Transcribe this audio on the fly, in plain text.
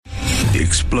The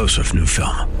explosive new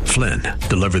film, Flynn,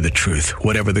 deliver the truth,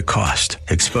 whatever the cost,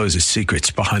 exposes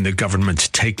secrets behind the government's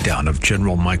takedown of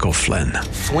General Michael Flynn.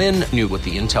 Flynn knew what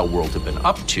the intel world had been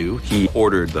up to. He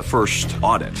ordered the first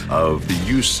audit of the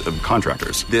use of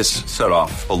contractors. This set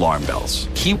off alarm bells.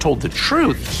 He told the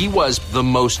truth. He was the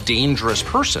most dangerous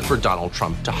person for Donald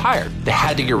Trump to hire. They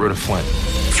had to get rid of Flynn.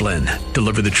 Flynn,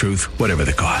 deliver the truth, whatever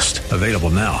the cost. Available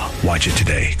now. Watch it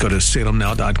today. Go to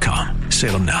salemnow.com.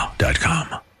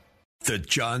 salemnow.com. The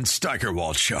John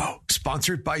Steigerwald Show,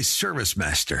 sponsored by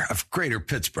ServiceMaster of Greater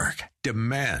Pittsburgh.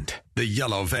 Demand the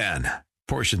yellow van.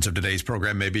 Portions of today's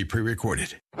program may be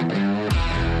pre-recorded.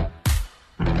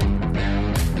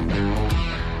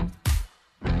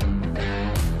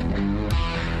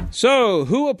 So,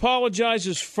 who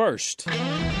apologizes first?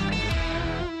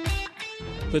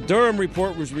 The Durham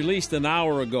report was released an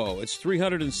hour ago. It's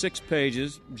 306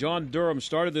 pages. John Durham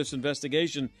started this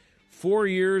investigation 4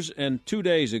 years and 2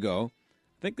 days ago.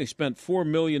 I think they spent $4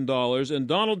 million, and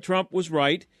Donald Trump was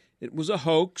right. It was a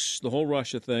hoax, the whole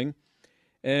Russia thing,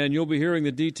 and you'll be hearing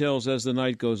the details as the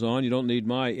night goes on. You don't need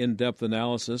my in-depth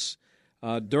analysis.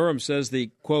 Durham says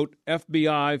the, quote,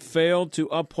 FBI failed to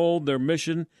uphold their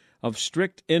mission of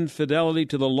strict infidelity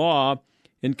to the law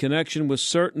in connection with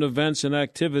certain events and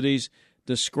activities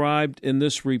described in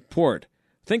this report.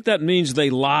 I think that means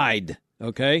they lied,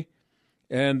 okay?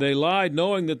 And they lied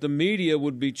knowing that the media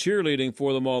would be cheerleading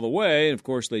for them all the way, and of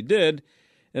course they did,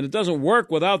 and it doesn't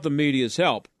work without the media's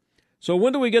help. So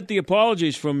when do we get the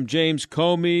apologies from James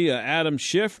Comey, Adam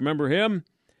Schiff, remember him?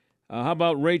 How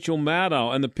about Rachel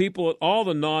Maddow and the people at all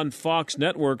the non-Fox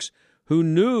networks who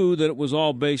knew that it was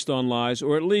all based on lies,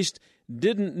 or at least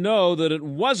didn't know that it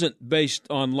wasn't based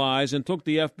on lies and took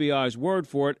the FBI's word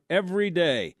for it every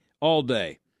day, all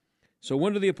day. So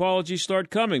when do the apologies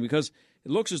start coming? Because it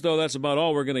looks as though that's about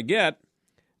all we're going to get.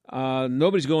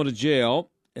 Nobody's going to jail.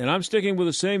 And I'm sticking with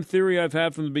the same theory I've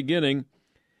had from the beginning.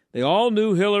 They all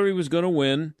knew Hillary was going to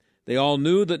win. They all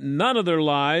knew that none of their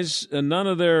lies and none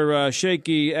of their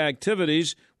shaky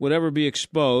activities would ever be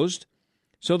exposed.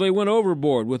 So they went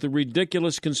overboard with the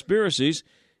ridiculous conspiracies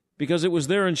because it was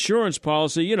their insurance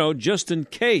policy, just in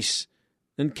case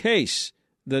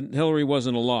that Hillary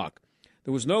wasn't a lock.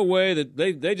 There was no way that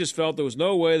they just felt there was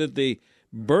no way that the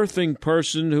birthing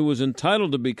person who was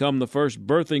entitled to become the first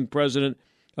birthing president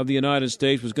of the United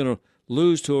States was going to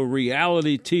lose to a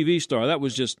reality TV star. That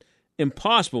was just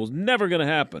impossible. It was never going to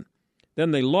happen.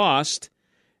 Then they lost,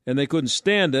 and they couldn't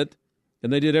stand it,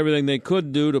 and they did everything they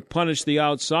could do to punish the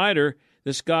outsider.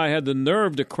 This guy had the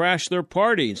nerve to crash their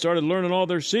party and started learning all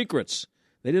their secrets.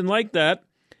 They didn't like that,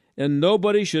 and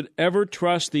nobody should ever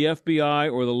trust the FBI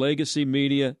or the legacy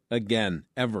media again,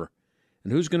 ever.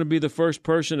 And who's going to be the first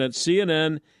person at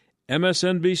CNN,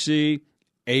 MSNBC,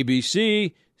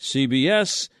 ABC,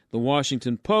 CBS, The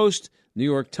Washington Post, New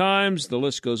York Times, the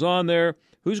list goes on there.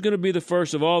 Who's going to be the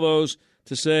first of all those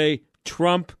to say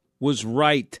Trump was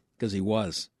right? Because he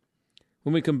was.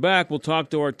 When we come back, we'll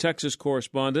talk to our Texas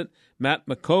correspondent, Matt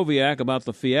Makoviak, about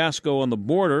the fiasco on the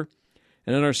border.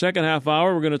 And in our second half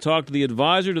hour, we're going to talk to the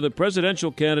advisor to the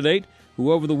presidential candidate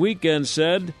who over the weekend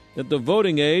said that the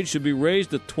voting age should be raised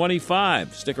to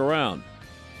 25. Stick around.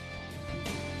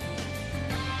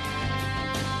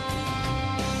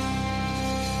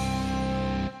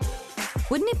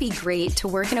 Wouldn't it be great to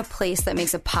work in a place that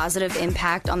makes a positive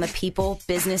impact on the people,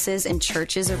 businesses, and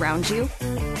churches around you?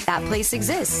 That place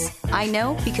exists. I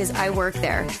know because I work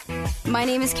there. My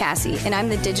name is Cassie, and I'm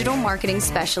the digital marketing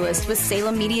specialist with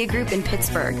Salem Media Group in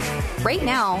Pittsburgh. Right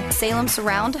now, Salem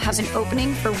Surround has an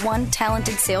opening for one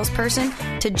talented salesperson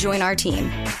to join our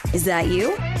team. Is that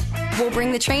you? We'll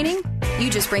bring the training. You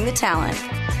just bring the talent.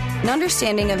 An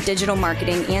understanding of digital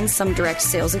marketing and some direct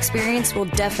sales experience will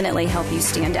definitely help you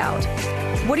stand out.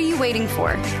 What are you waiting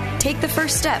for? Take the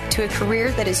first step to a career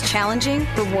that is challenging,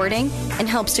 rewarding, and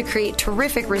helps to create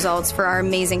terrific results for our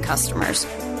amazing customers.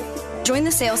 Join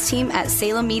the sales team at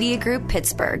Salem Media Group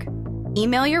Pittsburgh.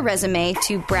 Email your resume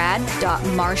to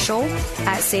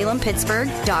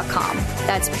brad.marshall@salempittsburgh.com.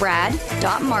 That's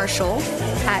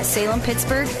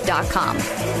brad.marshall@salempittsburgh.com.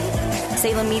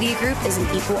 Salem Media Group is an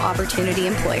equal opportunity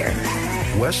employer.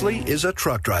 Wesley is a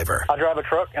truck driver. I drive a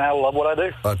truck, and I love what I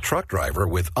do. A truck driver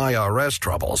with IRS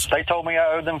troubles. They told me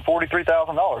I owed them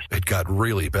 $43,000. It got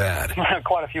really bad.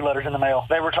 Quite a few letters in the mail.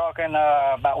 They were talking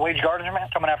about wage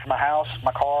garnishment, coming after my house,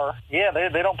 my car. Yeah,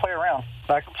 they don't play around.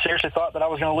 I seriously thought that I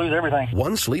was going to lose everything.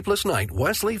 One sleepless night,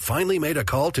 Wesley finally made a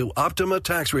call to Optima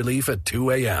Tax Relief at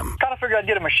 2 a.m. Kind of figured I'd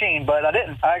get a machine, but I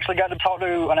didn't. I actually got to talk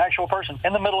to an actual person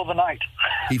in the middle of the night.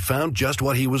 He found just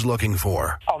what he was looking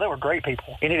for. Oh, they were great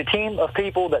people. You need a team of people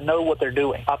people that know what they're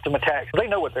doing. Optima Tax, they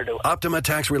know what they're doing. Optima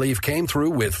Tax Relief came through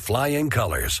with flying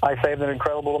colors. I saved an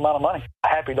incredible amount of money.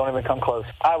 Happy don't even come close.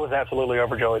 I was absolutely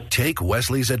overjoyed. Take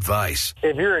Wesley's advice.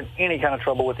 If you're in any kind of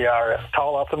trouble with the IRS,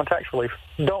 call Optima Tax Relief.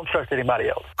 Don't trust anybody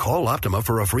else. Call Optima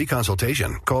for a free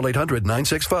consultation. Call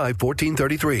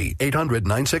 800-965-1433.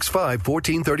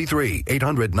 800-965-1433.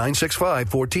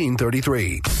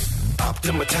 800-965-1433.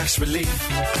 Optima Tax Relief.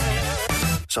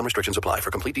 Some restrictions apply. For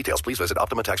complete details, please visit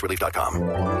OptimaTaxRelief.com.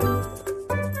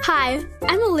 Hi,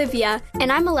 I'm Olivia, and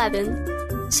I'm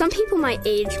 11. Some people my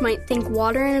age might think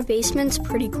water in a basement's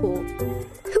pretty cool.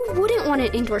 Who wouldn't want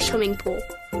an indoor swimming pool?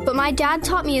 But my dad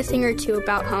taught me a thing or two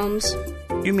about homes.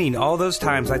 You mean all those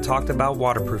times I talked about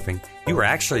waterproofing? You were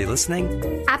actually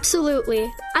listening?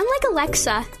 Absolutely. I'm like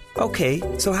Alexa. Okay,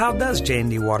 so how does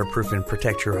J&D Waterproofing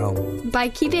protect your home? By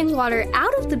keeping water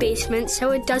out of the basement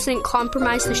so it doesn't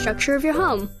compromise the structure of your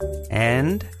home.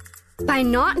 And? By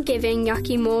not giving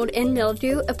yucky mold and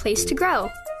mildew a place to grow.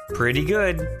 Pretty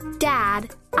good.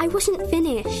 Dad, I wasn't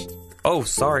finished. Oh,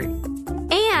 sorry.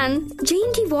 And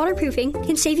J&D Waterproofing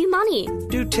can save you money.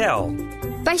 Do tell.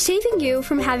 By saving you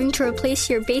from having to replace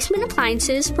your basement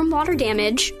appliances from water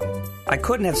damage. I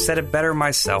couldn't have said it better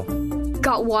myself.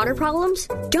 Got water problems?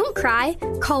 Don't cry.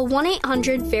 Call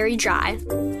 1-800-VERY-DRY.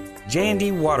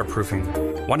 J&D Waterproofing.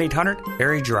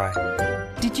 1-800-VERY-DRY.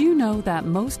 Did you know that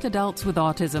most adults with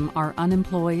autism are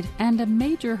unemployed and a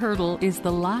major hurdle is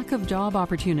the lack of job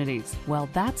opportunities? Well,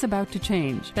 that's about to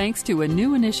change thanks to a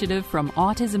new initiative from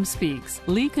Autism Speaks,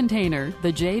 Lee Container,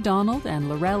 the J. Donald and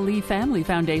Laurel Lee Family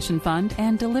Foundation Fund,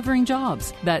 and Delivering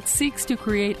Jobs that seeks to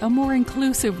create a more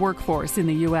inclusive workforce in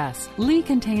the U.S. Lee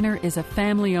Container is a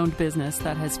family-owned business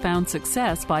that has found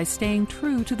success by staying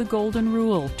true to the golden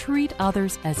rule: treat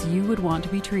others as you would want to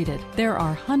be treated. There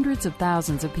are hundreds of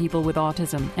thousands of people with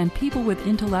autism and people with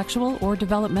intellectual or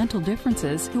developmental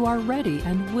differences who are ready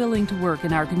and willing to work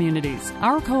in our communities.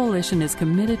 Our coalition is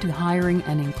committed to hiring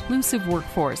an inclusive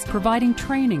workforce, providing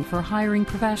training for hiring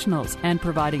professionals, and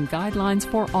providing guidelines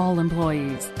for all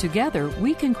employees. Together,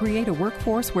 we can create a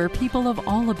workforce where people of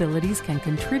all abilities can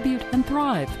contribute and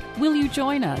thrive. Will you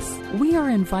join us? We are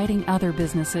inviting other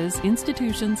businesses,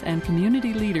 institutions, and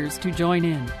community leaders to join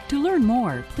in. To learn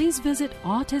more, please visit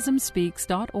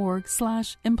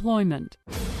autismspeaks.org/employment.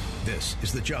 This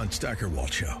is the John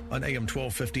Steigerwald Show on AM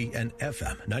 1250 and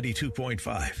FM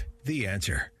 92.5. The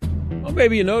Answer. Well,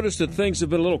 maybe you noticed that things have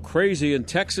been a little crazy in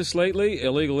Texas lately.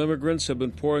 Illegal immigrants have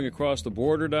been pouring across the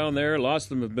border down there. Lots of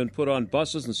them have been put on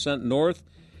buses and sent north,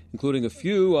 including a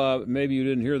few. Maybe you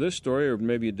didn't hear this story, or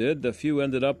maybe you did. A few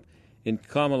ended up in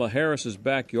Kamala Harris's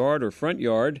backyard or front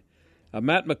yard.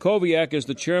 Matt Makoviak is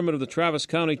the chairman of the Travis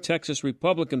County, Texas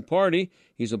Republican Party.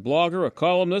 He's a blogger, a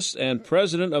columnist, and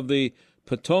president of the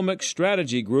Potomac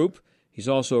Strategy Group. He's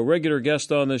also a regular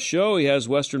guest on this show. He has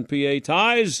Western PA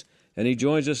ties, and he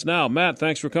joins us now. Matt,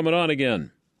 thanks for coming on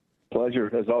again.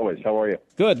 Pleasure, as always. How are you?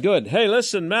 Good, good. Hey,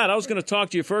 listen, Matt, I was going to talk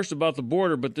to you first about the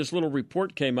border, but this little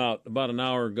report came out about an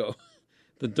hour ago,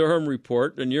 the Durham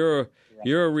report, and you're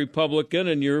a Republican,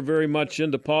 and you're very much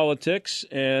into politics,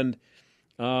 and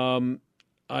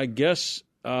I guess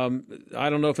I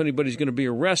don't know if anybody's going to be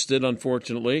arrested,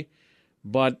 unfortunately,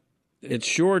 but it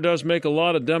sure does make a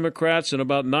lot of Democrats and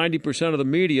about 90% of the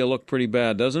media look pretty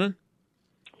bad, doesn't it?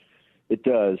 It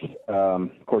does. Of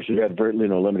course, you had very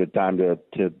limited time to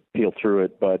peel through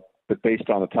it, but based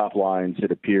on the top lines,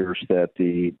 it appears that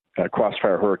the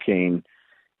Crossfire Hurricane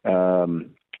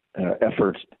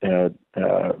efforts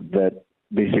that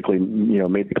basically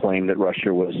made the claim that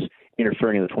Russia was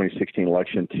interfering in the 2016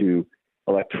 election to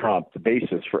elect Trump, the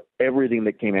basis for everything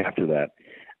that came after that,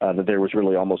 that there was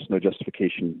really almost no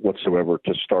justification whatsoever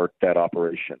to start that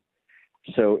operation.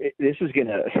 So this is going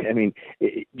to,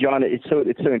 John, it's so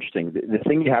interesting. The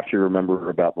thing you have to remember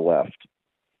about the left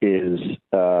is,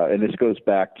 and this goes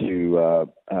back to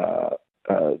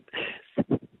sort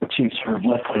of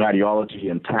left-wing ideology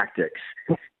and tactics.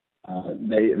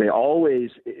 They always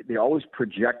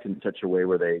project in such a way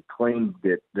where they claim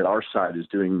that our side is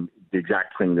doing the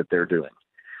exact thing that they're doing.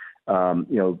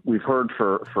 We've heard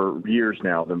for years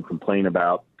now them complain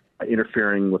about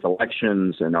interfering with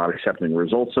elections and not accepting the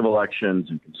results of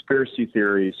elections and conspiracy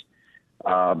theories.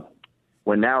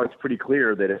 When now it's pretty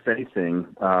clear that if anything,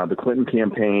 the Clinton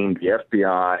campaign, the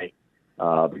FBI,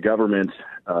 the government,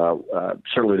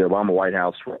 certainly the Obama White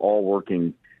House were all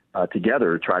working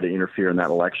together to try to interfere in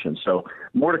that election. So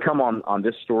more to come on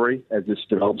this story as this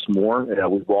develops more.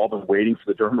 We've all been waiting for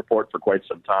the Durham report for quite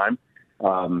some time.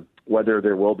 Whether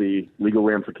there will be legal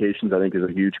ramifications, I think, is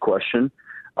a huge question.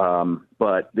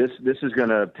 But this is going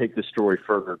to take the story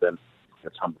further than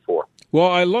it's done before. Well,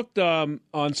 I looked on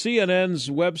CNN's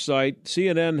website.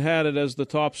 CNN had it as the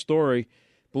top story.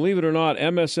 Believe it or not,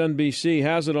 MSNBC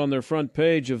has it on their front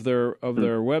page of their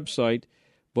website,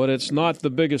 but it's not the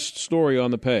biggest story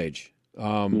on the page.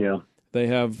 They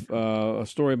have a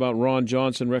story about Ron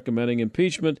Johnson recommending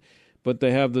impeachment, but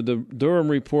they have the Durham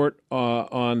report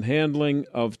on handling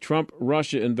of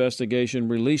Trump-Russia investigation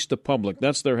released to public.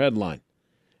 That's their headline.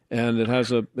 And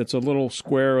it's a little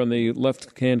square on the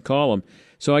left-hand column.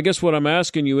 So I guess what I'm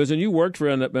asking you is, and you worked for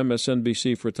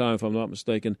MSNBC for a time, if I'm not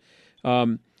mistaken,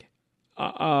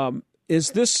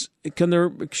 is this can there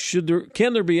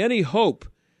be any hope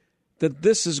that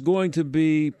this is going to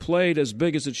be played as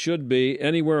big as it should be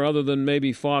anywhere other than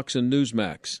maybe Fox and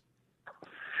Newsmax?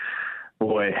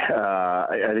 Boy,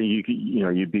 I think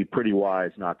you'd be pretty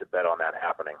wise not to bet on that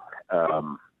happening.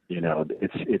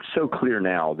 It's so clear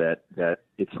now that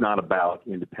it's not about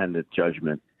independent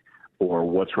judgment or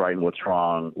what's right and what's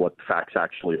wrong, what the facts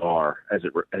actually are as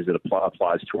it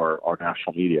applies to our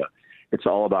national media. It's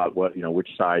all about which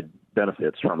side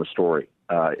benefits from a story.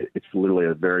 It's literally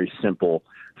a very simple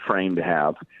frame to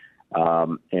have.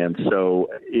 And so,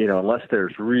 unless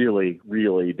there's really,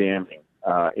 really damning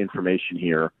information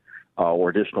here or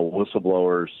additional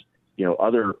whistleblowers,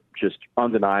 other just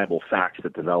undeniable facts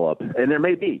that develop, and there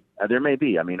may be. I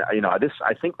mean, this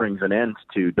I think brings an end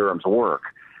to Durham's work,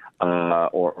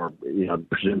 or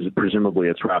presumably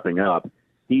it's wrapping up.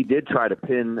 He did try to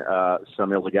pin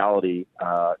some illegality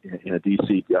in a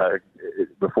DC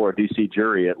before a DC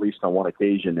jury, at least on one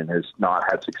occasion, and has not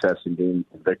had success in gaining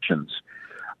convictions.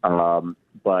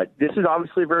 But this is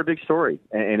obviously a very big story,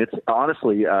 and it's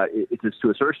honestly, it to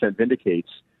a certain extent vindicates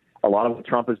a lot of what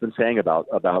Trump has been saying about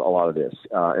a lot of this,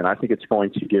 and I think it's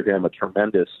going to give him a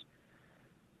tremendous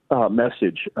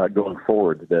message going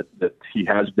forward that he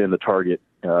has been the target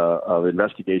of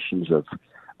investigations of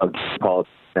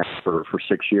politics for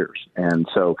 6 years. And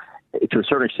so to a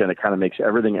certain extent, it kind of makes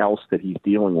everything else that he's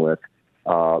dealing with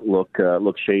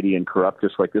look shady and corrupt,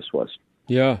 just like this was.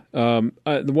 Yeah.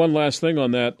 The one last thing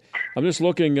on that, I'm just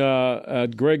looking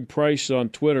at Greg Price on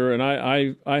Twitter, and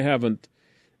I haven't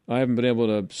been able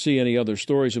to see any other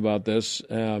stories about this,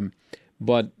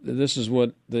 but this is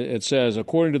what it says.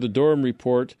 According to the Durham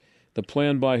report, the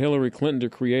plan by Hillary Clinton to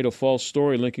create a false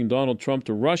story linking Donald Trump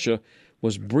to Russia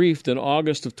was briefed in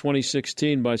August of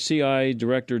 2016 by CIA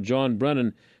Director John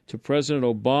Brennan to President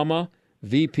Obama,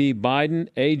 VP Biden,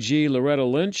 AG Loretta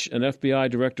Lynch, and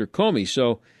FBI Director Comey.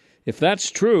 So if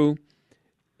that's true,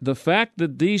 the fact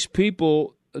that these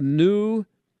people knew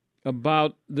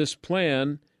about this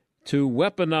plan to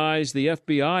weaponize the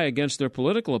FBI against their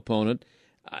political opponent,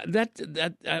 that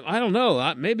I don't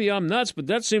know. Maybe I'm nuts, but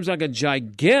that seems like a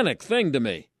gigantic thing to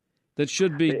me. That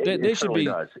should be they should be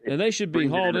does. And they should be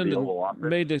hauled in and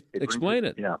made to explain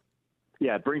it.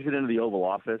 Yeah, it brings it into the Oval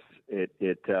Office.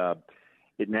 It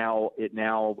now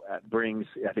brings,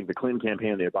 I think, the Clinton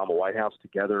campaign and the Obama White House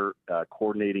together,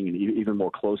 coordinating and even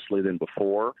more closely than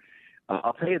before.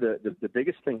 I'll tell you the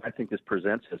biggest thing I think this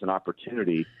presents as an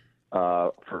opportunity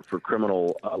for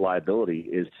criminal liability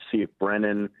is to see if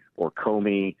Brennan or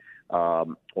Comey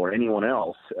or anyone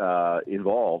else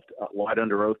involved lied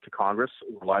under oath to Congress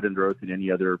or lied under oath in any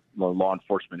other law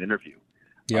enforcement interview.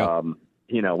 Yeah.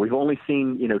 We've only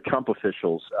seen, Trump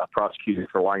officials prosecuted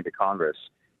for lying to Congress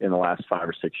in the last 5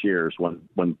 or 6 years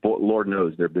when Lord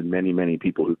knows there have been many, many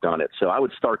people who've done it. So I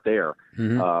would start there.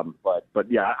 Mm-hmm.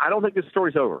 But yeah, I don't think this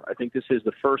story's over. I think this is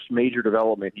the first major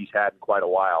development he's had in quite a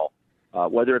while.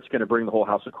 Whether it's going to bring the whole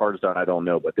house of cards down, I don't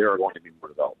know, but there are going to be more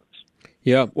developments.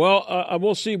 Yeah, well,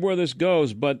 we'll see where this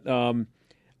goes, but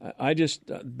I just,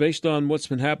 based on what's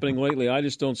been happening lately, I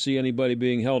just don't see anybody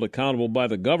being held accountable by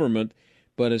the government,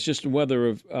 but it's just whether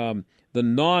of the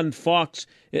non-Fox.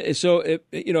 So,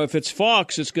 if it's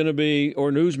Fox, it's going to be,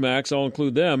 or Newsmax, I'll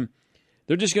include them,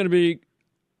 they're just going to be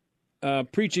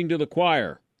preaching to the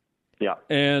choir. Yeah.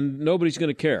 And nobody's going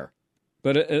to care.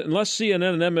 But unless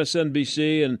CNN and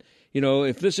MSNBC and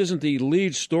if this isn't the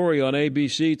lead story on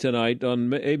ABC tonight, on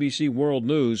ABC World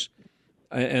News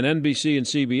and NBC and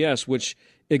CBS, which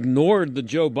ignored the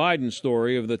Joe Biden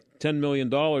story of the $10 million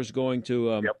going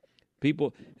to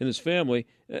people in his family,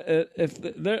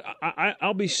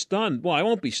 I'll be stunned. Well, I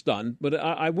won't be stunned, but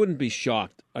I wouldn't be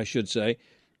shocked, I should say,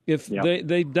 if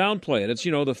they downplay it. It's,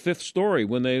 the fifth story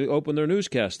when they open their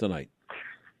newscast tonight.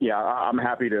 Yeah, I'm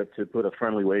happy to put a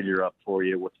friendly wager up for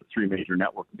you with the three major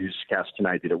network newscasts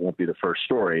tonight that it won't be the first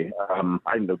story. I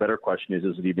think the better question is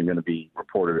it even going to be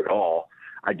reported at all?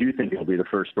 I do think it'll be the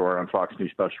first story on Fox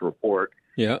News Special Report.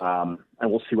 Yeah.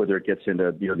 And we'll see whether it gets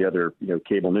into the other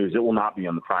cable news. It will not be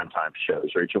on the primetime shows.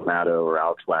 Rachel Maddow or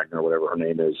Alex Wagner or whatever her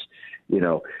name is.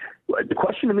 The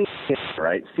question to me is,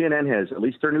 right? CNN has at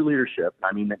least their new leadership.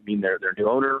 I mean their new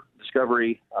owner,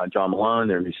 Discovery, John Malone,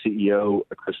 their new CEO,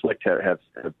 Chris Licht, have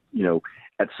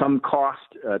at some cost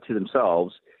to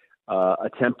themselves,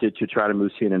 attempted to try to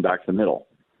move CNN back to the middle.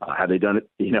 Have they done it,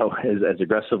 as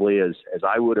aggressively as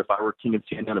I would if I were king of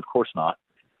CNN? Of course not.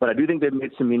 But I do think they've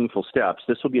made some meaningful steps.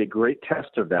 This will be a great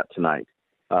test of that tonight.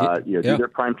 Do their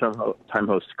primetime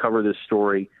hosts cover this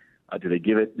story? Do they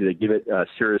give it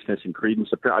seriousness and credence?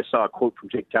 I saw a quote from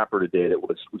Jake Tapper today that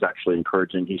was actually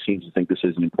encouraging. He seems to think this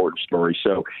is an important story.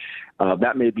 So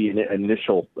that may be an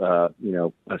initial a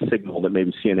signal that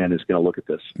maybe CNN is going to look at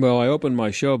this. Well, I opened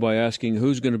my show by asking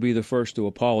who's going to be the first to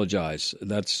apologize.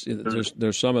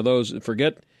 There's some of those.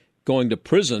 Forget going to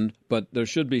prison, but there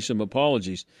should be some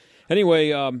apologies.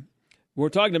 Anyway, we're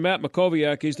talking to Matt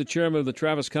Makoviak. He's the chairman of the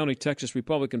Travis County, Texas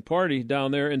Republican Party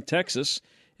down there in Texas.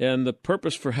 And the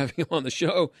purpose for having him on the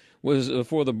show was,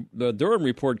 before the Durham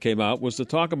report came out, was to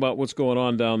talk about what's going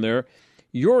on down there.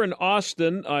 You're in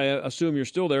Austin. I assume you're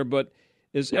still there. But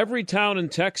is every town in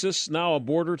Texas now a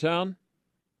border town?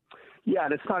 Yeah,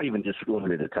 and it's not even just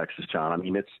limited to Texas, John. I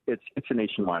mean, it's a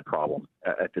nationwide problem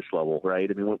at this level,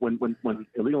 right? I mean, when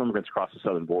illegal immigrants cross the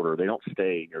southern border, they don't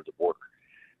stay near the border.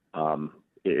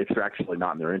 It's actually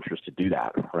not in their interest to do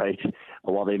that, right?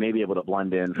 While they may be able to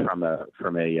blend in from a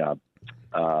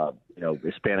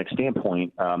Hispanic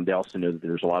standpoint, they also know that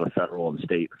there's a lot of federal and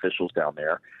state officials down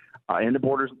there, and the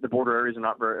border areas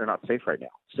are not safe right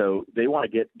now. So they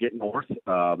want to get north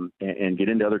and get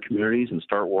into other communities and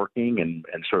start working and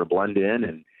sort of blend in,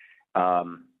 and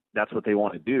that's what they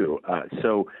want to do.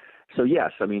 So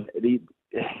yes, I mean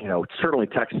certainly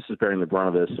Texas is bearing the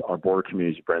brunt of this. Our border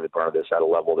communities are bearing the brunt of this at a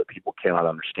level that people cannot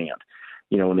understand.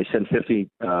 When they send 50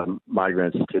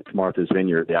 migrants to Martha's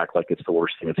Vineyard, they act like it's the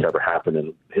worst thing that's ever happened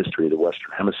in history of the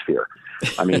Western Hemisphere.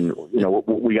 I mean,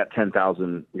 we got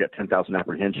 10,000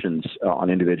 apprehensions on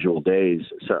individual days.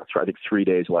 So I think 3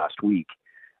 days last week.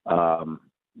 When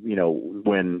 3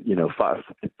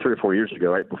 or 4 years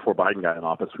ago, right before Biden got in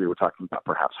office, we were talking about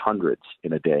perhaps hundreds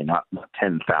in a day, not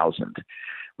 10,000.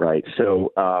 Right.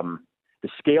 So the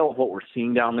scale of what we're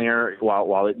seeing down there,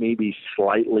 while it may be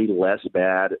slightly less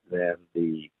bad than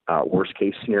the worst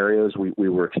case scenarios we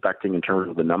were expecting in terms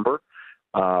of the number,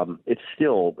 it's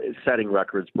still setting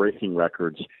records, breaking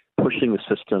records, pushing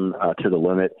the system to the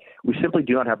limit. We simply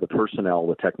do not have the personnel,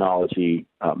 the technology,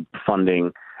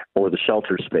 funding, or the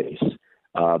shelter space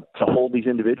to hold these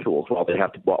individuals while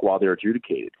they're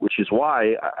adjudicated, which is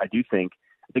why I think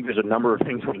there's a number of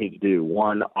things we need to do.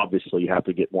 One, obviously, you have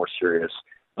to get more serious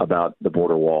about the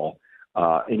border wall.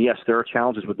 And yes, there are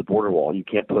challenges with the border wall. You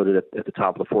can't put it at the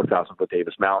top of the 4,000-foot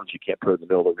Davis Mountains. You can't put it in the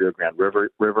middle of the Rio Grande River.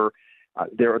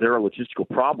 There are logistical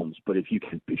problems, but if you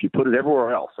put it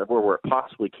everywhere else, everywhere where it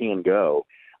possibly can go,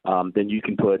 then you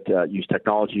can use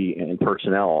technology and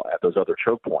personnel at those other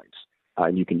choke points.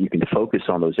 And you can focus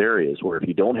on those areas where if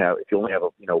you only have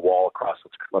a wall across,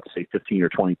 let's say 15 or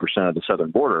 20% of the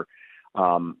southern border,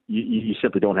 you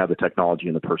simply don't have the technology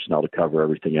and the personnel to cover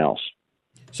everything else.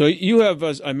 So you have,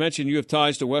 as I mentioned, you have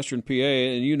ties to Western PA,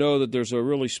 and you know that there's a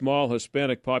really small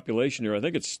Hispanic population here. I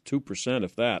think it's 2%,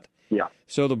 if that. Yeah.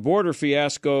 So the border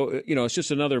fiasco, it's just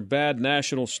another bad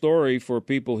national story for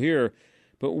people here.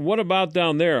 But what about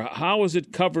down there? How is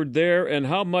it covered there, and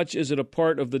how much is it a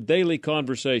part of the daily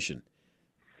conversation?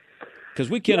 Because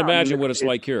we can't imagine what it's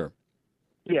like here.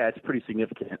 Yeah, it's pretty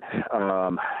significant.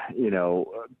 And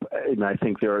I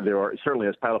think there are certainly,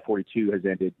 as Title 42 has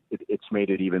ended, it's made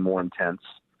it even more intense.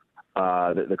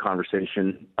 The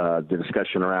conversation, the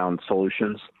discussion around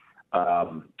solutions,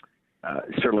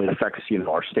 certainly affects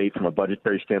our state from a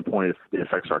budgetary standpoint. It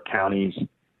affects our counties.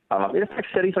 It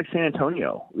affects cities like San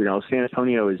Antonio. San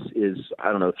Antonio is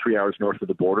 3 hours north of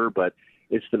the border, but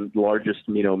it's the largest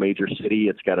major city.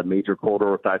 It's got a major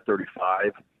corridor with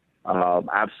I-35.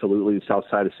 Absolutely, the south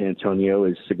side of San Antonio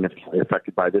is significantly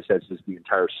affected by this, as is the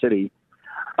entire city.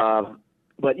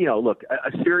 But look,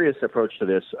 a serious approach to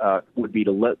this would be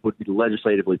to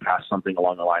legislatively pass something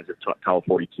along the lines of Title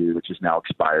 42, which is now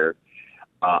expired.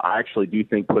 I actually do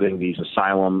think putting these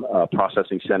asylum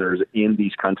processing centers in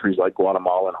these countries like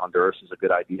Guatemala and Honduras is a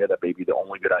good idea. That may be the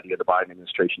only good idea the Biden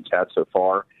administration's had so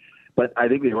far. But I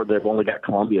think they've only got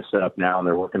Colombia set up now, and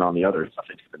they're working on the other stuff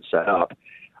that's been set up.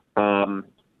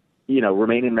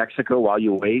 Remain in Mexico while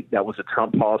you wait. That was a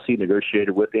Trump policy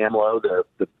negotiated with AMLO,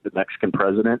 the Mexican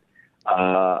president,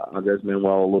 Andrés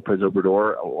Manuel López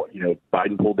Obrador.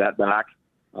 Biden pulled that back.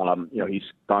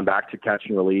 He's gone back to catch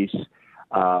and release.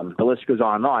 The list goes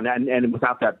on and on. And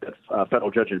without that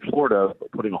federal judge in Florida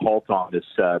putting a halt on this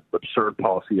absurd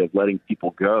policy of letting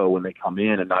people go when they come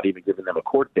in and not even giving them a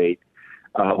court date,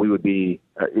 we would be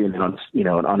in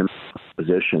an unemployed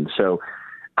position. So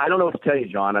I don't know what to tell you,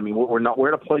 John. I mean, we're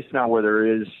at a place now where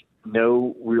there is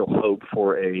no real hope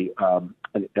for a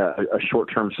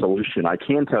short-term solution. I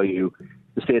can tell you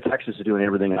the state of Texas is doing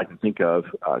everything I can think of,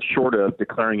 short of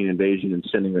declaring an invasion and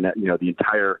sending the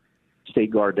entire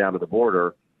state guard down to the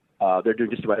border. They're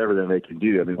doing just about everything they can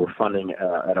do. I mean, we're funding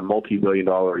at a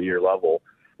multi-billion-dollar a year level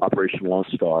Operation Lone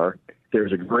Star.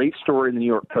 There's a great story in the New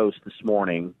York Post this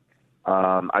morning.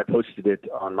 I posted it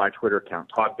on my Twitter account.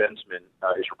 Todd Bensman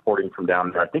is reporting from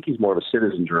down there. I think he's more of a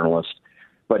citizen journalist,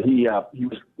 but he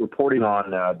was reporting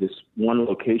on this one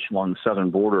location along the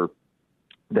southern border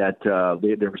that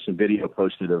there was some video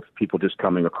posted of people just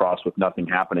coming across with nothing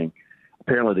happening.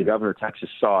 Apparently, the governor of Texas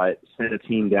saw it, sent a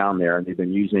team down there, and they've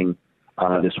been using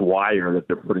this wire that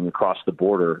they're putting across the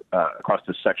border, across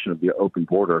this section of the open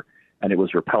border, and it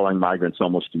was repelling migrants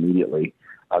almost immediately.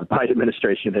 The Biden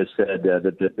administration has said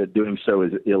that doing so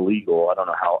is illegal. I don't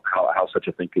know how such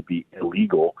a thing could be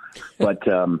illegal, but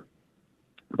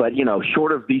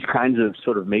short of these kinds of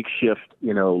sort of makeshift,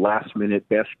 last minute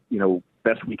best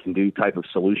we can do type of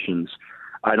solutions,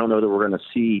 I don't know that we're going to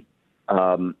see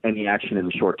any action in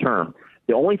the short term.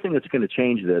 The only thing that's going to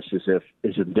change this is if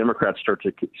the Democrats start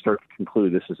to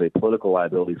conclude this is a political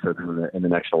liability for them in the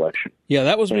next election. Yeah,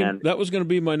 that was going to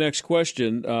be my next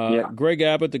question. Greg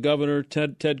Abbott, the governor,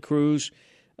 Ted Cruz,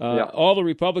 all the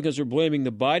Republicans are blaming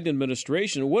the Biden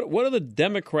administration. What are the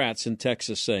Democrats in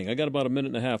Texas saying? I got about a minute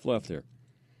and a half left here.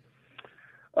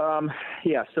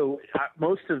 So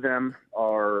most of them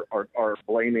are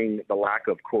blaming the lack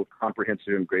of, quote, comprehensive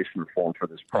immigration reform for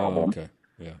this problem. Oh, okay.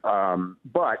 Yeah.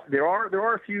 But there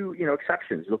are a few,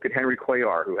 exceptions. Look at Henry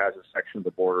Cuellar, who has a section of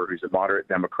the border. He's a moderate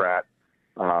Democrat.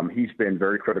 He's been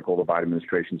very critical of the Biden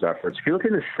administration's efforts. If you look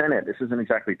in the Senate, this isn't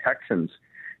exactly Texans,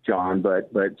 John,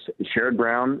 but Sherrod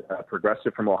Brown,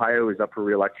 progressive from Ohio, is up for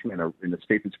re-election in a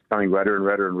state that's becoming redder and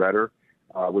redder and redder.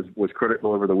 Was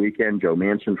critical over the weekend. Joe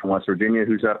Manchin from West Virginia,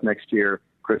 who's up next year.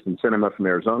 Kristen Sinema from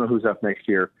Arizona, who's up next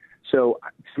year. So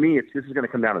to me, this is going to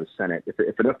come down to the Senate.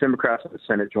 If enough Democrats in the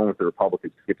Senate join with the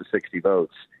Republicans to get to 60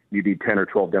 votes, you need 10 or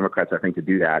 12 Democrats, I think, to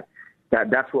do that.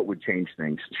 That's what would change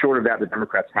things. Short of that, the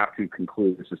Democrats have to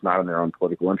conclude this is not in their own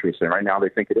political interest, and right now they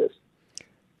think it is.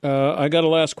 I got a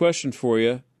last question for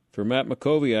you, for Matt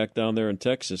Makoviak down there in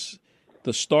Texas.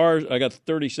 The Stars, I got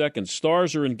 30 seconds.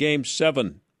 Stars are in Game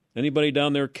 7. Anybody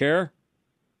down there care?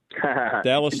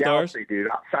 Dallas Stars? They do.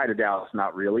 Outside of Dallas,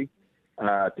 not really.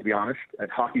 To be honest,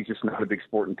 hockey's just not a big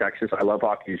sport in Texas. I love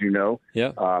hockey, as you know.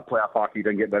 Yeah. Playoff hockey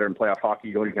doesn't get better than playoff hockey.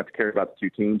 You don't even have to care about the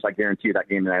two teams. I guarantee you that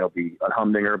game tonight will be a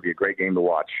humdinger. It'll be a great game to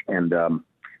watch. And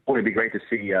it'd be great to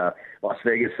see Las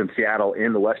Vegas and Seattle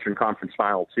in the Western Conference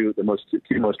Final, two most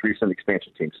recent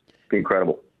expansion teams. It'd be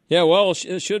incredible. Yeah, well,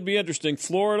 it should be interesting.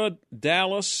 Florida,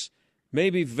 Dallas,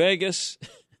 maybe Vegas.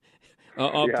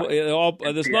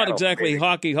 It's not exactly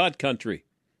hockey hot country.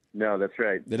 No, that's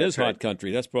right. It is hot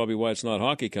country. That's probably why it's not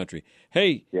hockey country.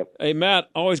 Hey, Hey, Matt,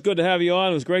 always good to have you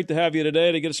on. It was great to have you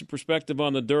today to get us some perspective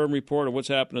on the Durham report of what's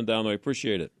happening down there. I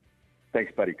appreciate it.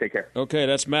 Thanks, buddy. Take care. Okay,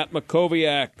 that's Matt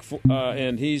Makoviak,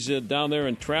 and he's down there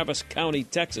in Travis County,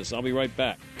 Texas. I'll be right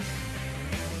back.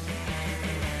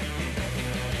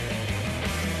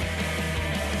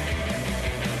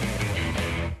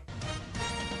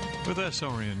 With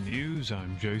SRN News,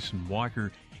 I'm Jason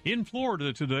Weicker. In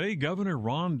Florida today, Governor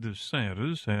Ron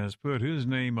DeSantis has put his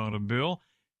name on a bill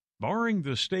barring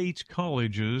the state's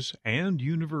colleges and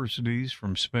universities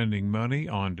from spending money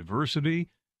on diversity,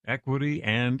 equity,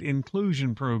 and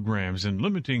inclusion programs and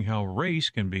limiting how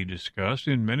race can be discussed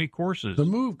in many courses. The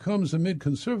move comes amid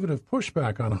conservative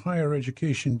pushback on higher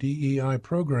education DEI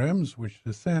programs, which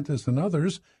DeSantis and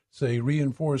others say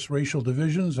reinforce racial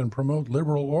divisions and promote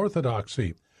liberal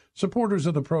orthodoxy. Supporters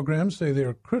of the program say they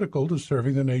are critical to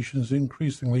serving the nation's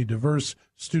increasingly diverse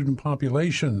student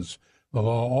populations. The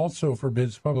law also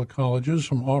forbids public colleges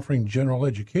from offering general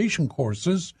education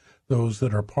courses, those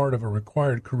that are part of a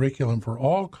required curriculum for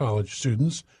all college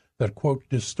students that, quote,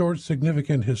 distort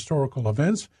significant historical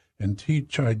events and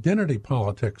teach identity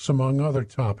politics, among other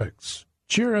topics.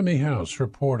 Jeremy House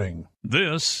reporting.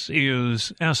 This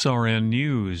is SRN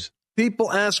News.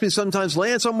 People ask me sometimes,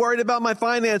 Lance, I'm worried about my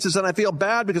finances, and I feel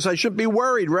bad because I shouldn't be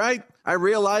worried, right? I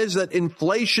realize that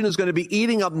inflation is going to be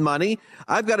eating up money.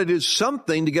 I've got to do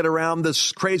something to get around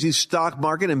this crazy stock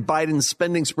market and Biden's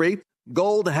spending spree.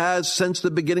 Gold has, since the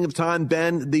beginning of time,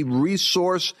 been the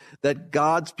resource that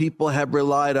God's people have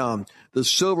relied on. The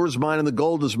silver is mine and the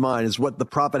gold is mine, is what the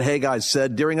prophet Haggai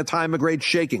said during a time of great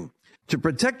shaking. To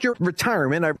protect your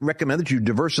retirement, I recommend that you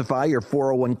diversify your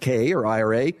 401k or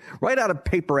IRA right out of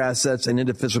paper assets and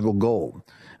into physical gold.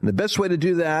 And the best way to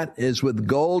do that is with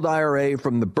Gold IRA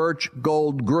from the Birch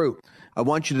Gold Group. I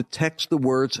want you to text the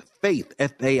words FAITH,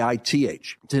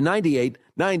 F-A-I-T-H, to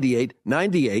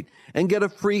 989898 and get a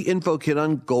free info kit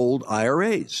on gold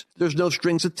IRAs. There's no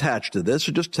strings attached to this,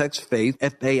 so just text FAITH,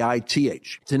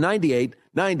 F-A-I-T-H, to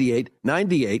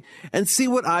 989898 and see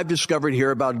what I've discovered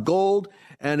here about gold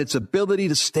and its ability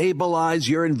to stabilize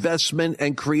your investment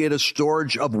and create a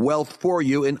storage of wealth for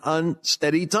you in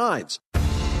unsteady times.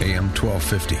 AM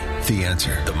 1250, The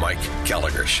Answer, The Mike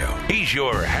Gallagher Show. He's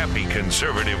your happy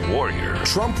conservative warrior.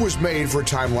 Trump was made for a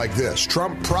time like this.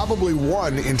 Trump probably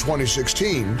won in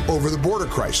 2016 over the border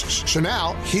crisis. So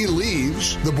now he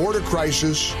leaves, the border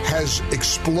crisis has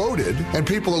exploded, and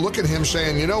people are looking at him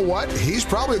saying, you know what? He's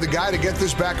probably the guy to get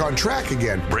this back on track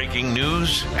again. Breaking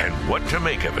news and what to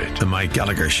make of it. The Mike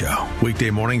Gallagher Show, weekday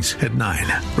mornings at 9,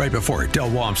 right before Del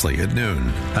Walmsley at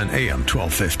noon on AM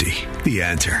 1250, The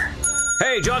Answer.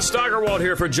 Hey, John Steigerwald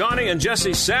here for Johnny and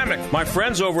Jesse Samick, my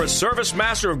friends over at Service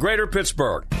Master of Greater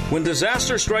Pittsburgh. When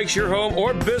disaster strikes your home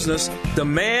or business,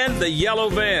 demand the yellow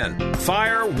van.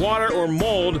 Fire, water, or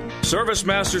mold, Service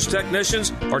Master's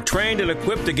technicians are trained and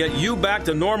equipped to get you back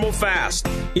to normal fast.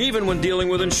 Even when dealing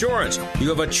with insurance, you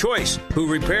have a choice who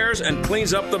repairs and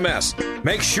cleans up the mess.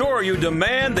 Make sure you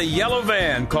demand the yellow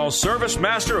van. Call Service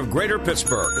Master of Greater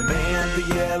Pittsburgh. Demand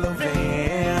the yellow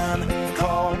van.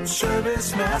 Call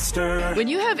Service Master. When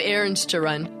you have errands to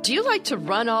run, do you like to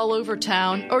run all over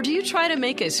town, or do you try to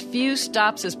make as few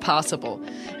stops as possible?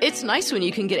 It's nice when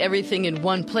you can get everything in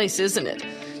one place, isn't it?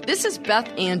 This is Beth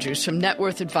Andrews from Net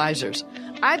Worth Advisors.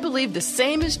 I believe the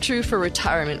same is true for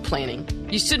retirement planning.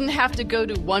 You shouldn't have to go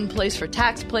to one place for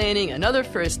tax planning, another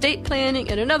for estate planning,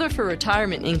 and another for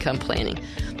retirement income planning.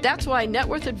 That's why Net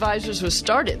Worth Advisors was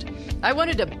started. I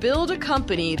wanted to build a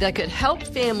company that could help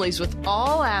families with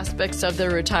all aspects of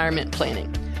their retirement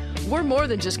planning. We're more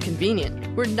than just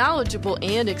convenient. We're knowledgeable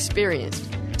and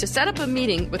experienced. To set up a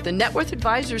meeting with the Net Worth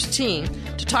Advisors team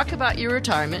to talk about your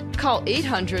retirement, call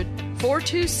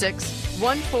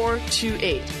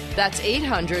 800-426-1428. That's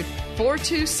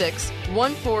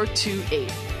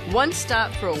 800-426-1428. One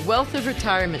stop for a wealth of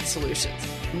retirement solutions.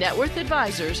 Net Worth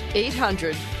Advisors,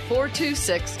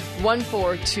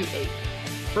 800-426-1428.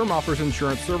 Firm offers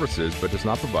insurance services but does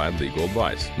not provide legal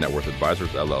advice. Net Worth Advisors,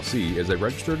 LLC is a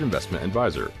registered investment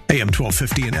advisor. AM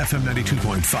 1250 and FM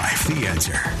 92.5, The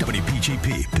Answer.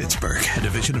 WPGP, Pittsburgh, a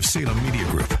division of Salem Media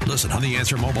Group. Listen on the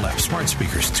Answer mobile app, smart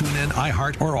speakers, TuneIn,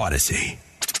 iHeart, or Odyssey.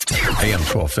 AM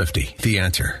 1250, The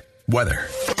Answer. Weather.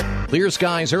 Clear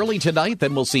skies early tonight,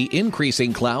 then we'll see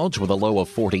increasing clouds with a low of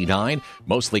 49.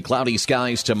 Mostly cloudy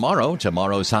skies tomorrow.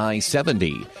 Tomorrow's high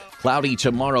 70. Cloudy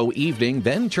tomorrow evening,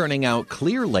 then turning out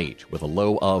clear late with a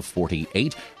low of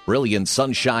 48. Brilliant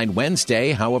sunshine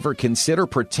Wednesday. However, consider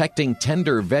protecting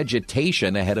tender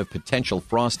vegetation ahead of potential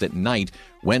frost at night.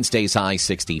 Wednesday's high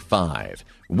 65.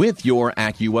 With your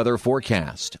AccuWeather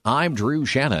forecast, I'm Drew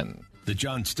Shannon. The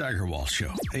John Steigerwald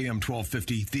Show, AM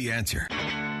 1250, The Answer.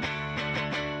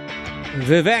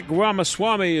 Vivek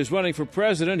Ramaswamy is running for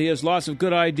president. He has lots of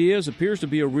good ideas, appears to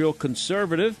be a real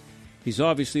conservative. He's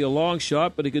obviously a long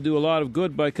shot, but he could do a lot of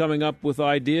good by coming up with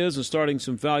ideas and starting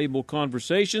some valuable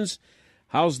conversations.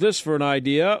 How's this for an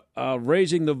idea?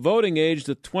 Raising the voting age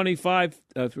to 25,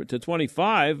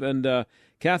 and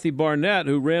Kathy Barnett,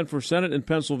 who ran for Senate in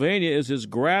Pennsylvania, is his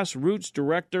grassroots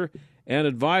director and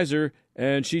advisor,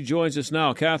 and she joins us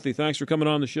now. Kathy, thanks for coming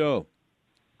on the show.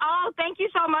 Oh, thank you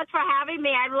so much for having me.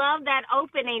 I love that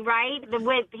opening, right?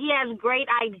 He has great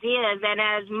ideas, and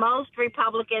as most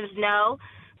Republicans know,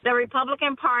 the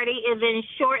Republican Party is in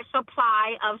short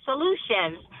supply of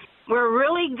solutions. We're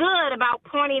really good about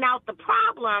pointing out the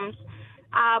problems,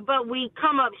 but we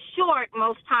come up short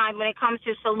most times when it comes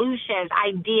to solutions,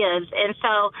 ideas. And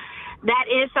so that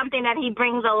is something that he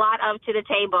brings a lot of to the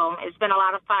table. It's been a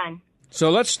lot of fun. So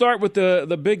let's start with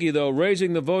the biggie, though,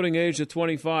 raising the voting age to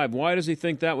 25. Why does he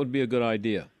think that would be a good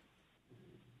idea?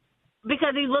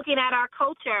 Because he's looking at our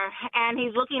culture, and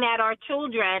he's looking at our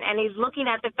children, and he's looking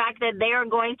at the fact that they are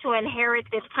going to inherit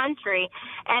this country.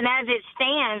 And as it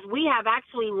stands, we have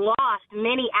actually lost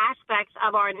many aspects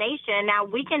of our nation. Now,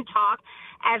 we can talk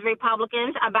as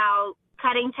Republicans about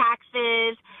cutting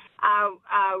taxes,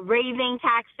 raising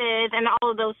taxes, and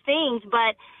all of those things,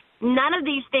 but none of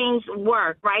these things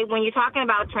work, right? When you're talking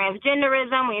about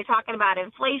transgenderism, when you're talking about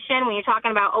inflation, when you're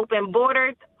talking about open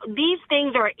borders, these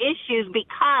things are issues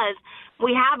because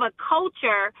we have a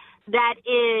culture that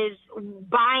is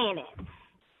buying it.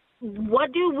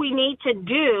 What do we need to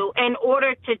do in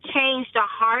order to change the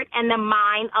heart and the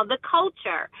mind of the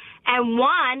culture? And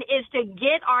one is to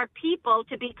get our people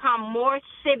to become more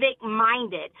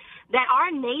civic-minded. That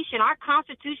our nation, our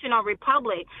constitutional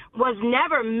republic, was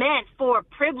never meant for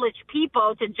privileged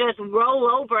people to just roll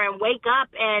over and wake up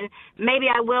and maybe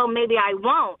I will, maybe I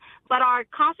won't. But our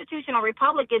constitutional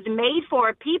republic is made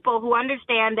for people who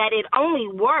understand that it only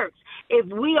works if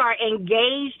we are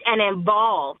engaged and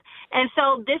involved. And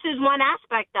so this is one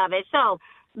aspect of it. So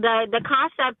the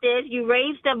concept is you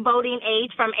raise the voting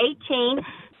age from 18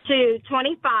 to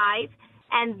 25.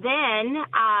 And then,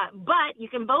 but you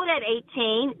can vote at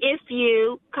 18 if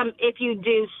you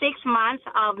do 6 months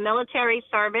of military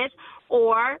service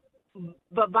or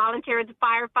volunteer as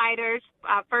firefighters,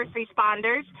 first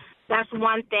responders. That's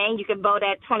one thing. You can vote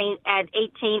at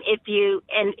 18 if you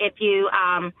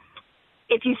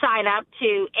sign up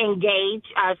to engage,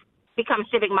 become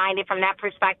civic-minded from that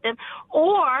perspective,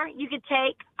 or you could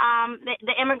take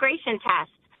the immigration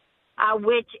test,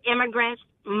 which immigrants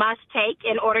must take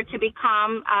in order to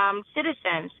become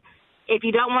citizens. If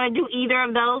you don't want to do either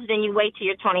of those, then you wait till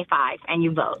you're 25 and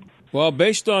you vote. Well,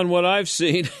 based on what I've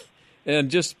seen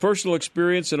and just personal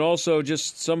experience, and also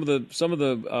just some of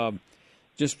the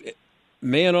just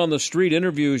man on the street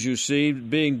interviews you see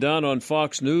being done on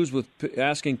Fox News with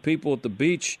asking people at the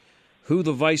beach who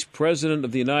the vice president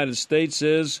of the United States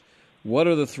is, what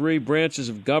are the three branches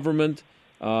of government,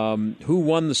 who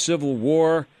won the Civil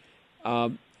War.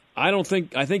 I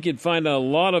think you'd find a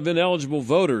lot of ineligible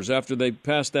voters after they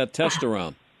pass that test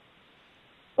around.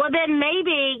 Well, then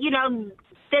maybe,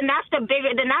 then that's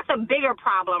a bigger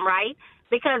problem, right?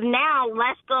 Because now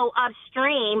let's go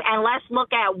upstream and let's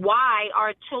look at why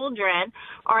our children,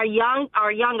 our young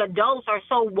adults are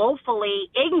so woefully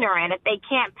ignorant if they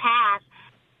can't pass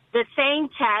the same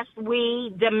test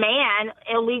we demand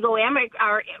illegal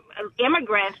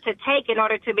immigrants to take in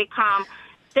order to become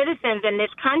citizens in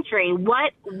this country.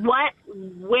 Where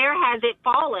has it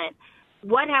fallen?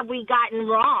 What have we gotten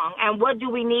wrong? And what do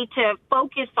we need to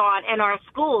focus on in our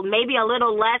school? Maybe a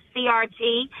little less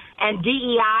CRT and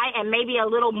DEI and maybe a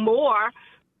little more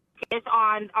is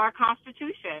on our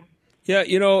Constitution. Yeah,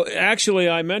 actually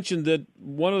I mentioned that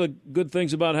one of the good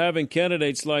things about having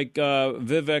candidates like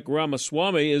Vivek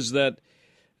Ramaswamy is that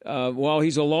while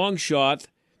he's a long shot,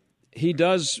 he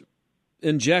does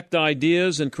inject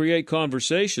ideas and create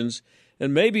conversations,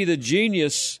 and maybe the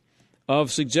genius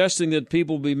of suggesting that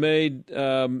people be made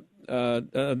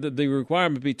the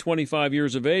requirement be 25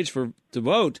 years of age to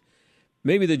vote.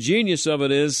 Maybe the genius of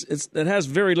it is it has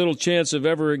very little chance of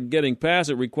ever getting passed.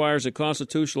 It requires a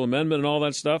constitutional amendment and all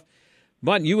that stuff.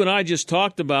 But you and I just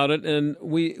talked about it, and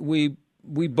we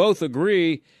both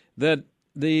agree that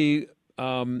the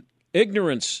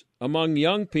ignorance among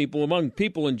young people, among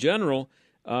people in general,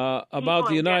 about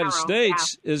the United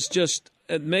States is just,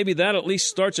 maybe that at least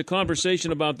starts a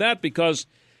conversation about that, because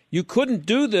you couldn't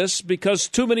do this because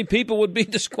too many people would be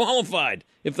disqualified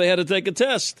if they had to take a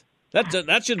test.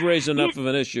 That should raise enough of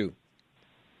an issue.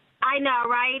 I know,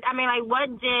 right? I mean, like,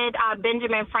 what did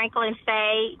Benjamin Franklin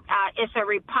say? It's a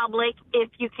republic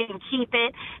if you can keep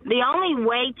it. The only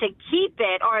way to keep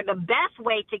it, or the best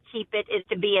way to keep it, is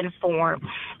to be informed.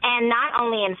 And not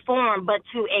only informed, but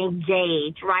to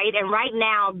engage, right? And right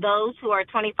now, those who are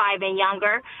 25 and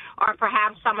younger are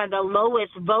perhaps some of the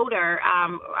lowest voter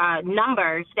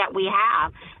numbers that we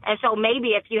have. And so maybe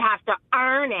if you have to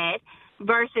earn it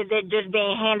versus it just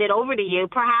being handed over to you,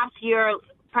 perhaps you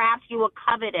will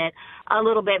covet it a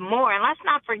little bit more. And let's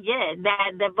not forget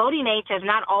that the voting age has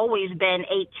not always been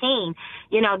 18.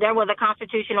 There was a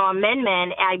constitutional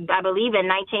amendment, I believe in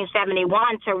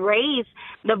 1971, to raise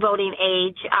the voting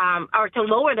age, or to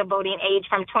lower the voting age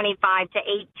from 25 to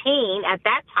 18 at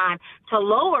that time, to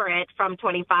lower it from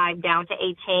 25 down to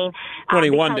 18.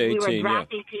 21 to 18, we were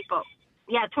drafting people.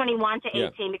 Yeah, 21 to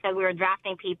 18, because we were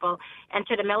drafting people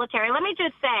into the military. Let me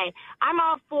just say, I'm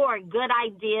all for good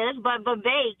ideas, but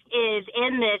Vivek is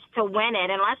in this to win it.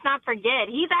 And let's not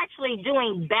forget, he's actually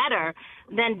doing better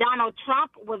than Donald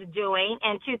Trump was doing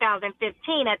in 2015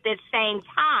 at this same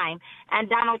time. And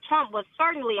Donald Trump was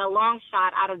certainly a long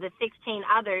shot out of the 16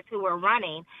 others who were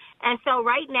running. And so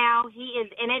right now, he is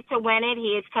in it to win it.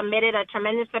 He has committed a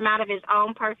tremendous amount of his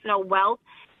own personal wealth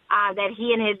that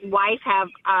he and his wife have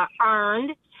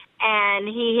earned, and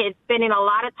he is spending a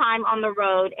lot of time on the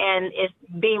road and is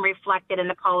being reflected in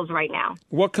the polls right now.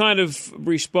 What kind of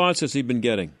response has he been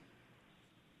getting?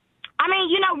 I mean,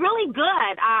 really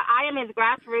good. I am his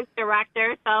grassroots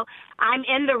director, so I'm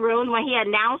in the room when he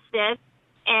announced this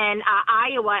in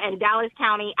Iowa, in Dallas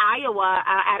County, Iowa,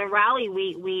 at a rally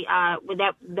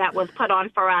that was put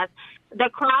on for us. The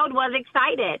crowd was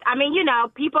excited. I mean,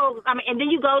 people, and then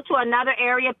you go to another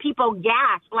area, people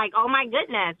gasp, like, oh, my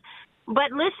goodness.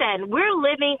 But listen, we're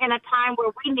living in a time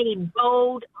where we need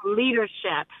bold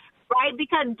leadership, right?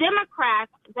 Because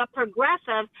Democrats, the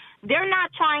progressives, they're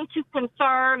not trying to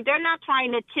conserve. They're not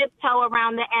trying to tiptoe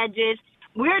around the edges.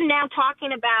 We're now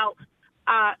talking about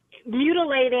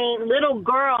mutilating little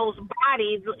girls'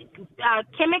 bodies,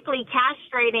 chemically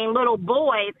castrating little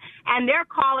boys, and they're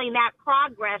calling that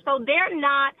progress. So they're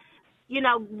not,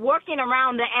 working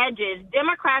around the edges.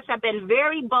 Democrats have been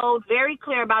very bold, very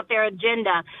clear about their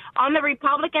agenda. On the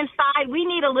Republican side, we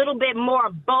need a little bit more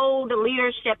bold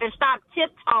leadership and stop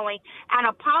tiptoeing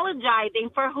and apologizing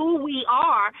for who we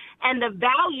are and the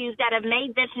values that have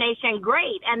made this nation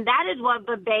great. And that is what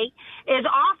Vivek is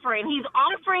offering. He's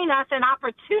offering us an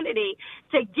opportunity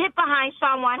to get behind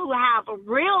someone who have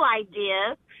real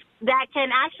ideas that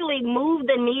can actually move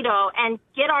the needle and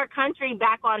get our country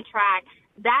back on track.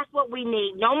 That's what we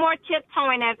need. No more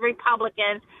tiptoeing as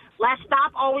Republicans. Let's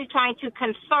stop always trying to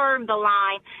conserve the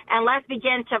line, and let's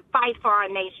begin to fight for our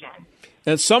nation.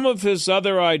 And some of his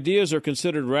other ideas are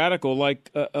considered radical,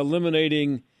 like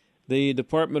eliminating the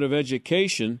Department of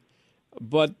Education.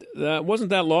 But it wasn't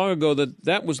that long ago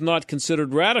that was not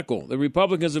considered radical. The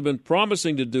Republicans have been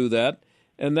promising to do that,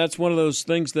 and that's one of those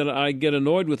things that I get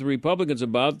annoyed with the Republicans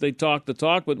about. They talk the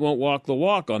talk but won't walk the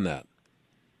walk on that.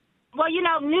 Well,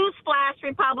 newsflash,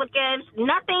 Republicans,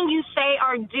 nothing you say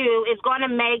or do is going to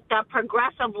make the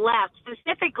progressive left,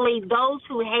 specifically those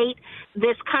who hate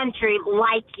this country,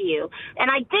 like you.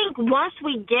 And I think once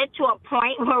we get to a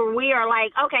point where we are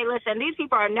like, okay, listen, these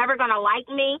people are never going to like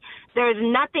me, there's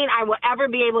nothing I will ever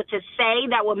be able to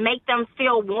say that will make them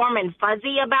feel warm and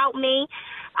fuzzy about me,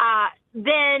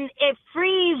 then it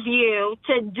frees you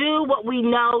to do what we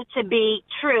know to be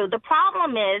true. The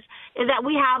problem is that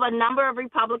we have a number of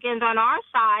Republicans on our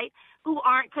side who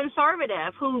aren't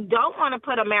conservative, who don't want to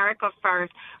put America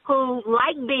first, who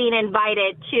like being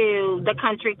invited to the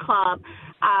country club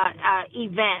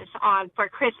events for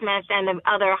Christmas and the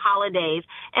other holidays.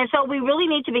 And so we really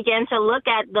need to begin to look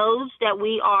at those that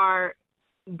we are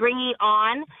bringing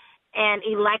on and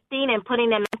electing and putting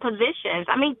them in positions.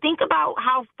 I mean, think about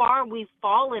how far we've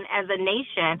fallen as a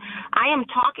nation. I am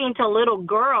talking to little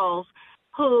girls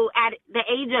who at the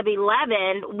age of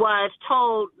 11 was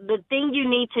told the thing you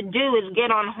need to do is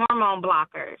get on hormone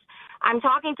blockers. I'm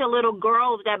talking to little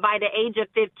girls that by the age of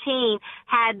 15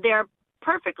 had their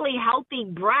perfectly healthy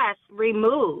breasts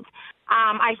removed.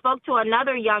 I spoke to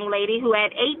another young lady who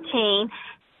at 18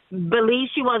 believes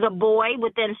she was a boy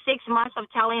within 6 months of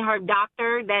telling her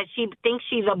doctor that she thinks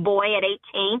she's a boy at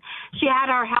 18. She had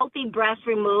her healthy breast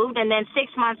removed, and then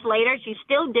 6 months later, she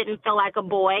still didn't feel like a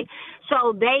boy.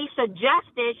 So they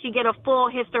suggested she get a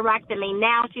full hysterectomy.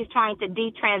 Now she's trying to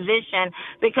detransition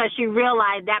because she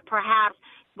realized that perhaps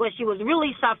what she was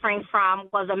really suffering from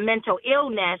was a mental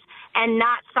illness and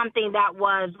not something that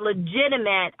was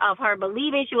legitimate of her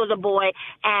believing she was a boy,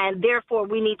 and therefore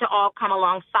we need to all come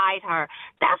alongside her.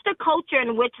 That's the culture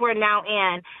in which we're now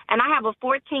in. And I have a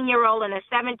 14-year-old and a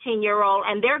 17-year-old,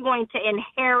 and they're going to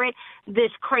inherit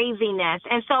this craziness.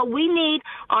 And so we need,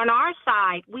 on our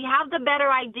side, we have the better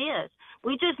ideas.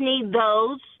 We just need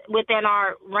those within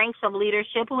our ranks of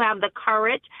leadership who have the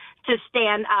courage to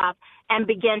stand up and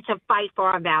begin to fight for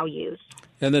our values.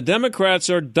 And the Democrats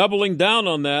are doubling down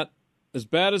on that, as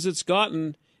bad as it's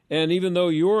gotten. And even though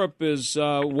Europe is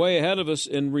way ahead of us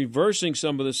in reversing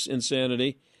some of this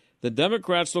insanity, the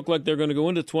Democrats look like they're going to go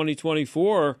into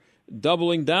 2024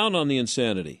 doubling down on the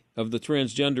insanity of the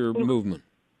transgender movement.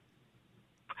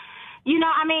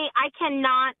 I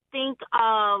cannot think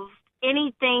of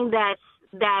anything that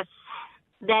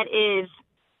is,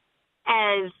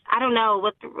 as I don't know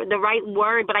what the right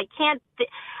word, but I can't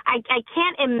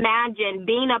imagine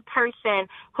being a person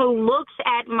who looks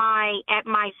at my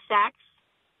sex,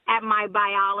 at my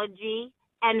biology,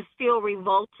 and feel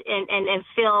revolt and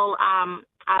feel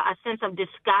a sense of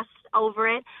disgust over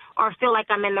it, or feel like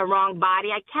I'm in the wrong body.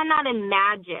 I cannot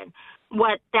imagine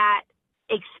what that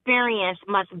experience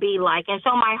must be like. And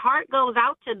so my heart goes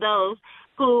out to those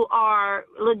who are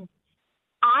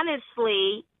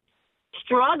honestly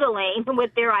struggling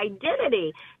with their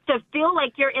identity. To feel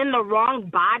like you're in the wrong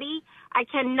body, I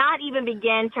cannot even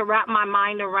begin to wrap my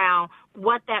mind around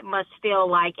what that must feel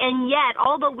like. And yet,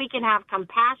 although we can have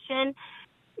compassion,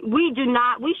 we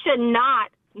should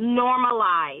not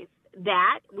normalize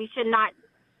that. We should not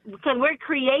because we're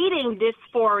creating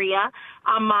dysphoria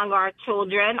among our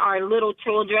children, our little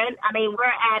children. I mean, we're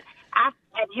at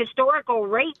historical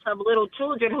rates of little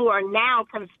children who are now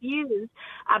confused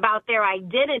about their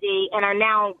identity and are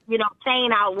now,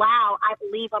 saying out loud, I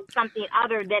believe I'm something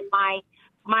other than my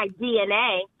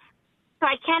DNA. So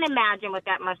I can't imagine what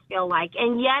that must feel like.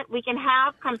 And yet we can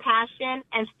have compassion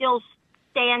and still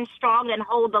stand strong and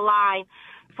hold the line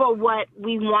for what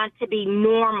we want to be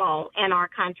normal in our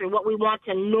country, what we want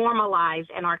to normalize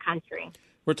in our country.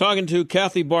 We're talking to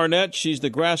Kathy Barnett. She's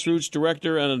the grassroots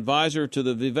director and advisor to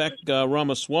the Vivek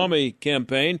Ramaswamy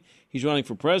campaign. He's running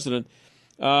for president.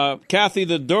 Kathy,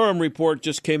 the Durham report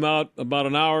just came out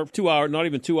about not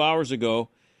even 2 hours ago.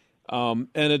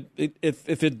 And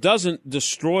if it doesn't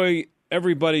destroy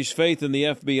everybody's faith in the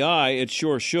FBI, it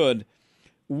sure should.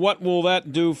 What will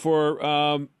that do for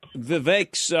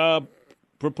Vivek's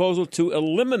proposal to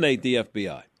eliminate the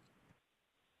FBI?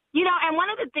 And one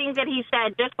of the things that he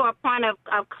said, just for a point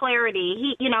of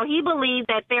clarity, he believes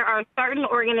that there are certain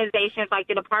organizations like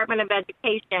the Department of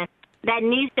Education that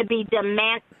needs to be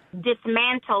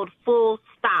dismantled full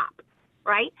stop,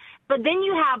 right? But then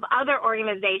you have other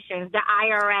organizations, the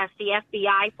IRS, the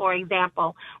FBI, for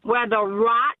example, where the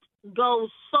rot goes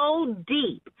so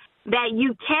deep that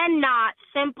you cannot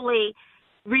simply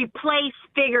replace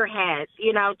figureheads,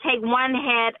 take one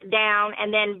head down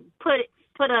and then put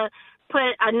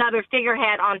another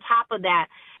figurehead on top of that.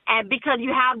 And because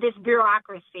you have this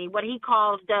bureaucracy, what he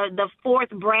calls the fourth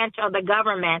branch of the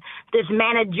government, this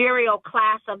managerial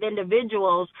class of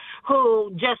individuals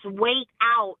who just wait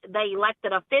out the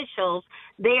elected officials.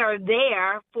 They are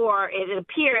there for, it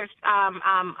appears,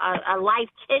 a life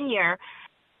tenure.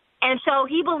 And so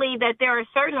he believed that there are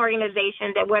certain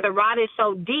organizations that where the rot is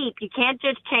so deep, you can't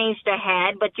just change the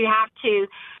head, but you have to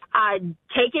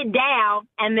take it down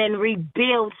and then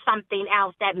rebuild something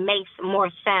else that makes more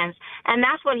sense. And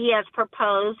that's what he has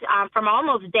proposed from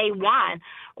almost day one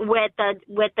with the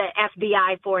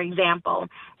FBI, for example.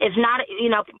 It's not,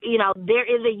 there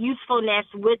is a usefulness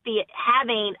with the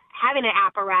having an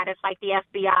apparatus like the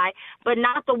FBI, but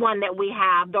not the one that we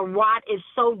have. The rot is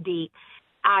so deep.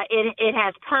 It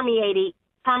has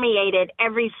permeated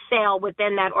every cell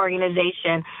within that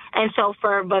organization. And so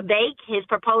for Vivek, his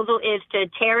proposal is to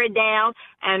tear it down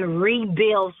and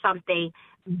rebuild something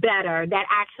better that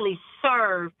actually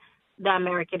serves the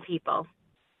American people.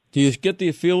 Do you get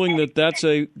the feeling that that's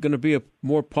going to be a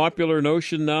more popular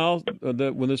notion now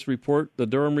that when this report, the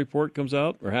Durham report, comes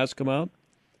out or has come out?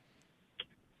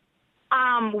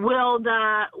 Will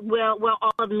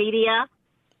all of media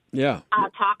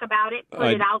talk about it, put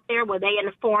it out there? Will they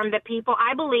inform the people?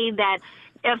 I believe that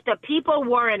if the people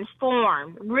were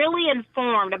informed, really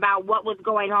informed about what was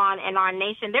going on in our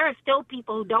nation, there are still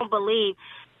people who don't believe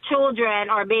children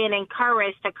are being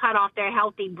encouraged to cut off their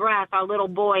healthy breasts or little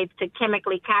boys to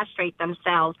chemically castrate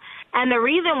themselves. And the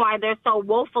reason why they're so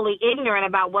woefully ignorant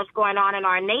about what's going on in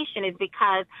our nation is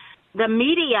because the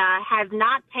media has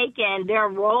not taken their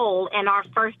role in our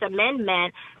First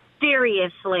Amendment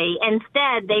seriously.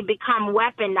 Instead, they become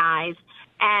weaponized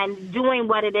and doing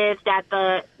what it is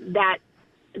that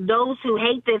those who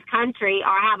hate this country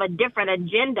or have a different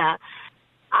agenda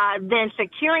than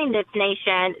securing this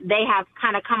nation, they have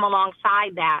kind of come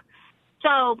alongside that.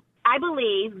 So I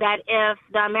believe that if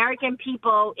the American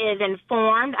people is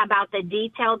informed about the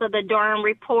details of the Durham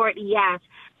report, yes,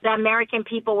 the American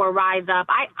people will rise up.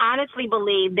 I honestly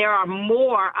believe there are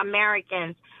more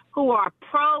Americans who are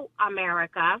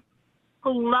pro-America,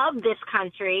 who love this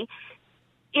country,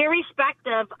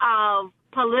 irrespective of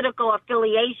political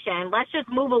affiliation. Let's just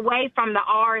move away from the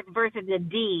R's versus the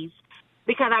D's,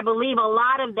 because I believe a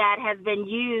lot of that has been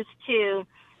used to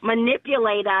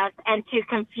manipulate us and to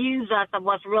confuse us of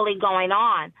what's really going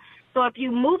on. So if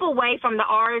you move away from the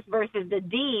R's versus the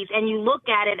D's and you look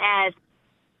at it as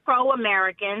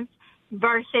pro-Americans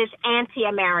versus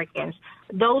anti-Americans,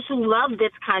 those who love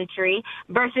this country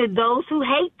versus those who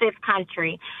hate this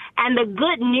country. And the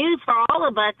good news for all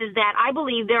of us is that I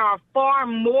believe there are far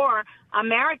more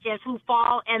Americans who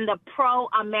fall in the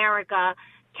pro-America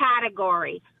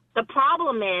category. The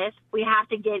problem is we have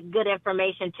to get good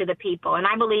information to the people. And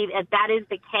I believe if that is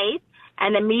the case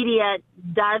and the media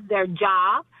does their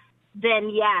job, then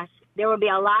yes, there will be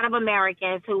a lot of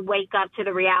Americans who wake up to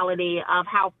the reality of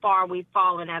how far we've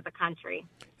fallen as a country.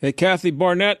 Hey, Kathy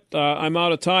Barnett, I'm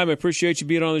out of time. I appreciate you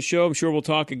being on the show. I'm sure we'll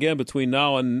talk again between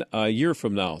now and a year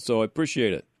from now, so I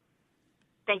appreciate it.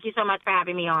 Thank you so much for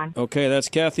having me on. Okay, that's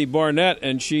Kathy Barnett,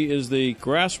 and she is the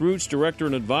grassroots director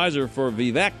and advisor for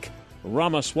Vivek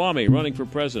Ramaswamy, running for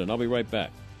president. I'll be right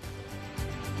back.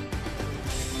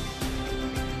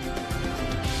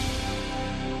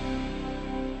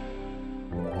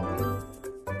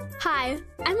 Hi,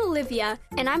 I'm Olivia,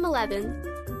 and I'm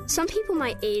 11. Some people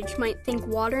my age might think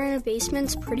water in a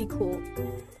basement's pretty cool.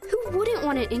 Who wouldn't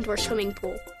want an indoor swimming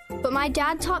pool? But my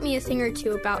dad taught me a thing or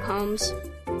two about homes.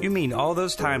 You mean all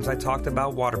those times I talked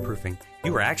about waterproofing?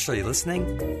 You were actually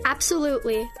listening?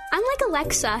 Absolutely. I'm like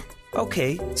Alexa.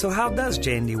 Okay, so how does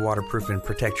J&D Waterproofing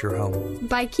protect your home?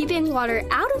 By keeping water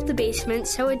out of the basement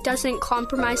so it doesn't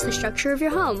compromise the structure of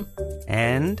your home.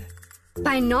 And?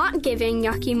 By not giving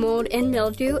yucky mold and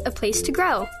mildew a place to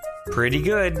grow. Pretty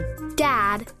good.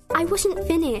 Dad, I wasn't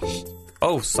finished.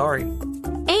 Oh, sorry.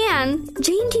 And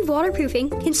J&D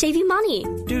Waterproofing can save you money.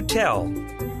 Do tell.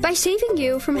 By saving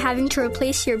you from having to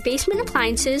replace your basement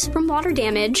appliances from water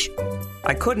damage.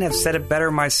 I couldn't have said it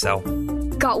better myself.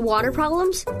 Got water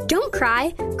problems? Don't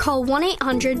cry. Call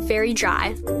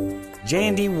 1-800-VERY-DRY.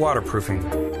 J&D Waterproofing.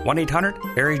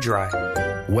 1-800-VERY-DRY.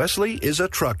 Wesley is a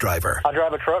truck driver. I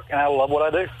drive a truck, and I love what I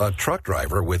do. A truck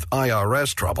driver with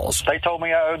IRS troubles. They told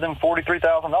me I owed them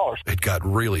 $43,000. It got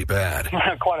really bad.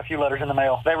 Quite a few letters in the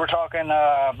mail. They were talking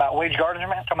about wage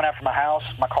garnishment coming after my house,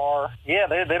 my car. Yeah,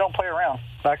 they don't play around.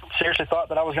 I seriously thought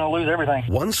that I was going to lose everything.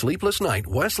 One sleepless night,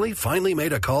 Wesley finally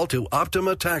made a call to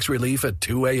Optima Tax Relief at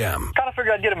 2 a.m. Kind of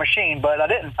figured I'd get a machine, but I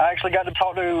didn't. I actually got to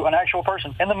talk to an actual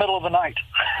person in the middle of the night.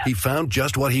 He found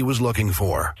just what he was looking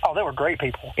for. Oh, they were great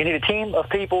people. You need a team of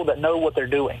people that know what they're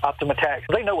doing. Optima Tax,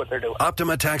 they know what they're doing.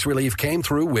 Optima Tax Relief came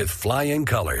through with flying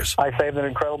colors. I saved an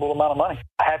incredible amount of money.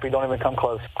 Happy don't even come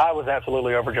close. I was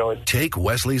absolutely overjoyed. Take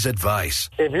Wesley's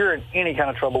advice. If you're in any kind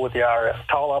of trouble with the IRS,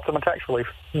 call Optima Tax Relief.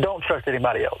 Don't trust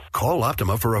anybody else. Call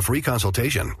Optima for a free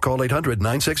consultation. Call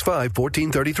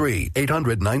 800-965-1433.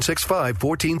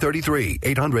 800-965-1433.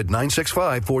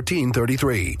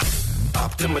 800-965-1433.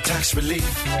 Optima Tax Relief.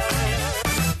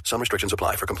 Some restrictions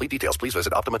apply. For complete details, please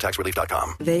visit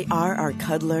OptimaTaxRelief.com. They are our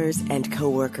cuddlers and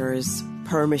coworkers,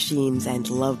 purr machines and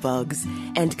love bugs,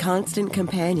 and constant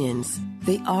companions.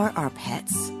 They are our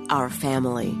pets, our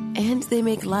family, and they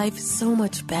make life so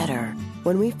much better.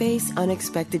 When we face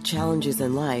unexpected challenges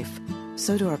in life,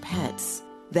 so do our pets.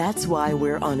 That's why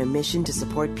we're on a mission to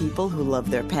support people who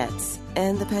love their pets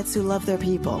and the pets who love their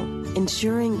people,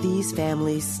 ensuring these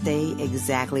families stay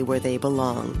exactly where they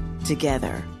belong,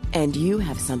 together. And you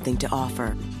have something to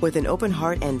offer. With an open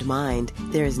heart and mind,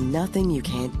 there is nothing you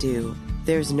can't do.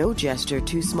 There's no gesture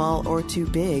too small or too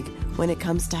big when it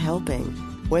comes to helping.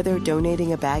 Whether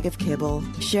donating a bag of kibble,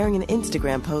 sharing an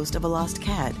Instagram post of a lost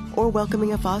cat, or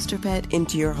welcoming a foster pet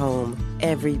into your home,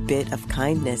 every bit of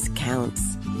kindness counts.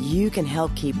 You can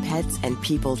help keep pets and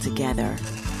people together.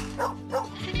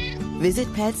 Visit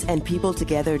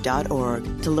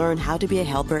petsandpeopletogether.org to learn how to be a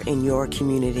helper in your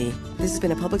community. This has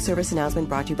been a public service announcement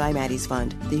brought to you by Maddie's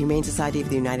Fund, the Humane Society of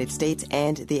the United States,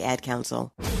 and the Ad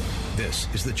Council. This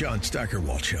is the John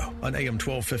Steigerwald Show on AM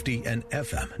 1250 and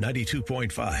FM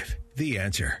 92.5. The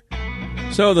Answer.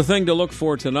 So the thing to look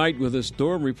for tonight with this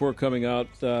Durham report coming out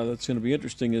that's going to be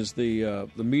interesting is the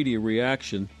media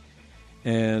reaction.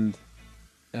 And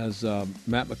as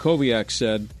Matt Makoviak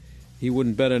said, he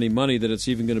wouldn't bet any money that it's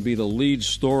even going to be the lead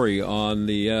story on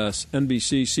the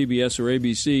NBC, CBS, or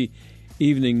ABC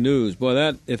evening news. Boy,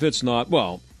 that if it's not,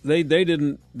 well, they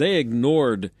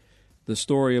ignored the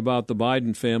story about the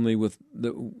Biden family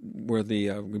where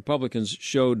the Republicans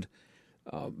showed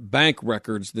bank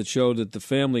records that showed that the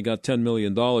family got $10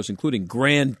 million, including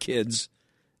grandkids.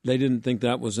 They didn't think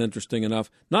that was interesting enough.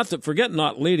 Not to forget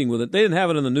not leading with it. They didn't have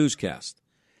it in the newscast.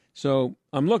 So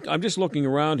I'm just looking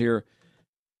around here.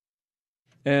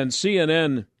 And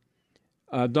CNN.com,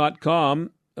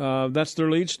 that's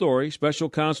their lead story. Special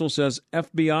counsel says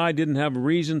FBI didn't have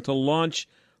reason to launch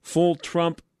full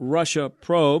Trump Russia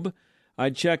probe. I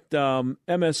checked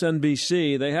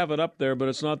MSNBC. They have it up there, but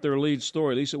it's not their lead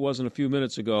story. At least it wasn't a few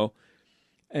minutes ago.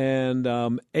 And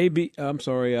ABC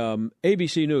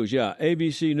News. Yeah,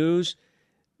 ABC News.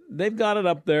 They've got it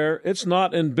up there. It's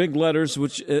not in big letters,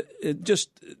 which it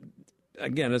just...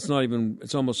 Again, it's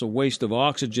almost a waste of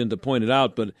oxygen to point it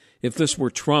out, but if this were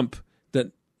Trump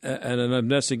and an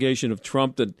investigation of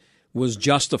Trump that was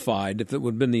justified, if it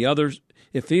would have been the others,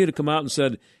 if he had come out and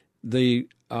said the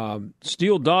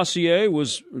Steele dossier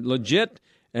was legit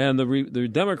and the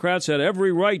Democrats had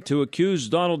every right to accuse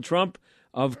Donald Trump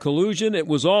of collusion, it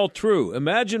was all true.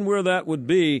 Imagine where that would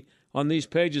be on these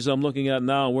pages I'm looking at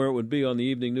now and where it would be on the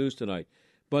evening news tonight.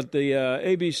 But the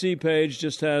ABC page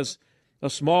just has a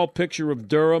small picture of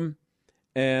Durham,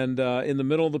 and in the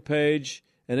middle of the page,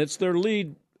 and it's their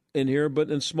lead in here, but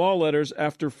in small letters,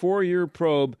 after 4-year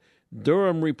probe,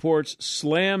 Durham reports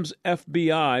slams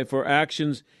FBI for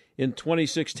actions in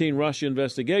 2016 Russia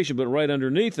investigation. But right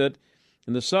underneath it,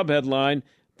 in the subheadline,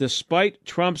 despite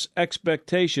Trump's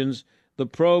expectations, the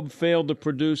probe failed to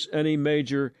produce any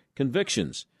major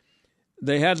convictions.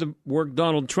 They had to work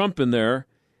Donald Trump in there.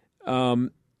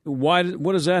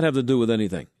 What does that have to do with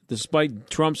anything? Despite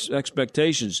Trump's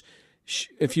expectations,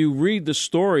 if you read the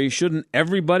story, shouldn't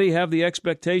everybody have the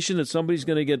expectation that somebody's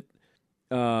going to get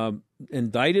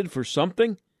indicted for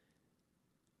something?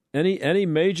 Any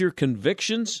major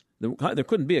convictions? There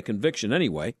couldn't be a conviction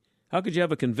anyway. How could you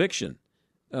have a conviction?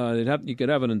 You could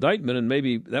have an indictment, and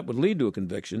maybe that would lead to a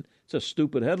conviction. It's a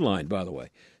stupid headline, by the way.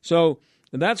 So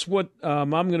that's what I'm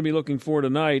going to be looking for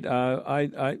tonight.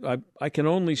 I can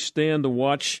only stand to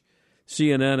watch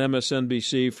CNN,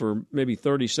 MSNBC for maybe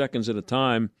 30 seconds at a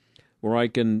time, where I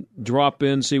can drop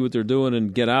in, see what they're doing,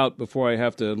 and get out before I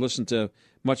have to listen to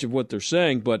much of what they're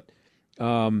saying. But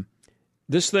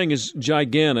this thing is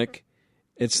gigantic.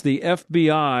 It's the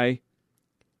FBI,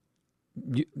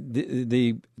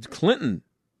 the Clinton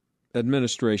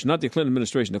administration, not the Clinton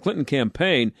administration, the Clinton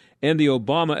campaign, and the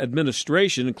Obama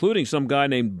administration, including some guy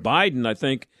named Biden, I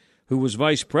think, who was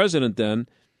vice president then,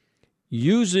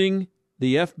 using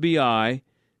the FBI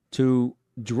to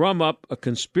drum up a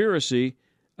conspiracy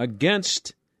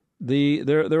against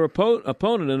their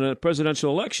opponent in a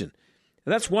presidential election.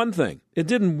 And that's one thing. It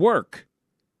didn't work.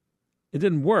 It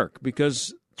didn't work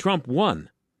because Trump won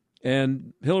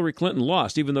and Hillary Clinton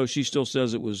lost, even though she still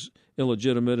says it was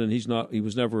illegitimate and he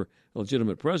was never a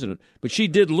legitimate president. But she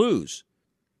did lose.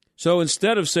 So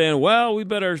instead of saying, well, we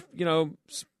better,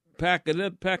 pack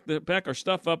our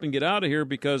stuff up and get out of here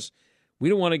because we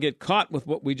don't want to get caught with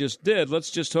what we just did, let's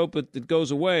just hope it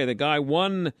goes away. The guy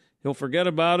won, he'll forget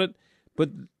about it. But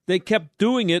they kept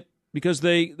doing it because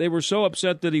they were so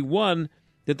upset that he won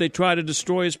that they tried to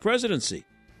destroy his presidency.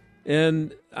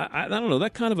 And I don't know,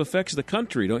 that kind of affects the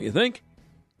country, don't you think?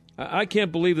 I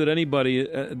can't believe that anybody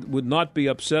would not be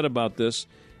upset about this.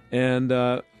 And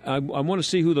I want to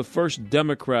see who the first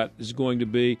Democrat is going to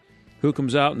be who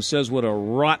comes out and says what a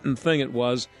rotten thing it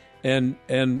was and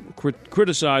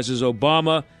criticizes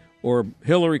Obama or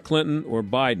Hillary Clinton or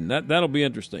Biden. That'll be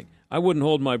interesting. I wouldn't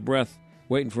hold my breath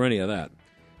waiting for any of that.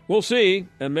 We'll see,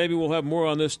 and maybe we'll have more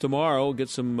on this tomorrow, get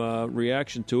some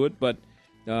reaction to it. But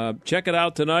check it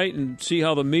out tonight and see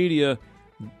how the media,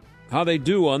 how they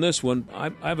do on this one.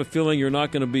 I have a feeling you're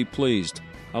not going to be pleased.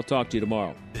 I'll talk to you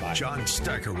tomorrow. The John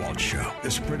Steigerwald Show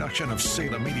is a production of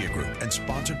Salem Media Group and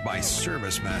sponsored by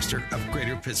ServiceMaster of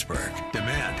Greater Pittsburgh.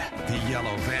 Demand the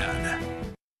yellow van.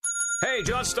 Hey,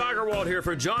 John Steigerwald here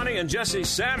for Johnny and Jesse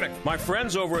Samick, my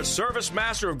friends over at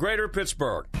ServiceMaster of Greater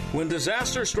Pittsburgh. When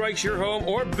disaster strikes your home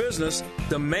or business,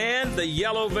 demand the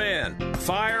yellow van.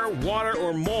 Fire, water,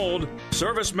 or mold,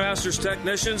 ServiceMaster's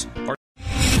technicians are...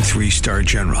 3-star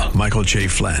General Michael J.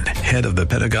 Flynn, head of the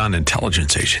Pentagon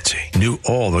Intelligence Agency, knew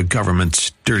all the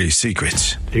government's dirty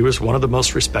secrets. He was one of the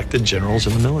most respected generals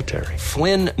in the military.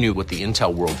 Flynn knew what the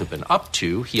intel world had been up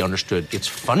to. He understood its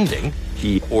funding.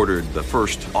 He ordered the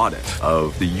first audit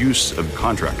of the use of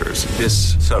contractors.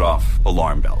 This set off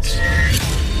alarm bells.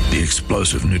 The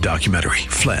explosive new documentary,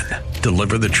 Flynn,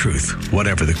 Deliver the Truth,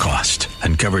 Whatever the Cost,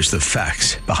 uncovers the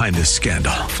facts behind this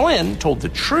scandal. Flynn told the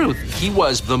truth. He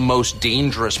was the most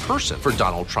dangerous person for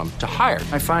Donald Trump to hire.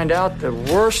 I find out the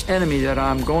worst enemy that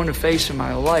I'm going to face in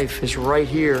my life is right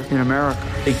here in America.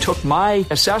 They took my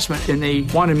assessment and they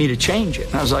wanted me to change it.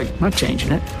 And I was like, I'm not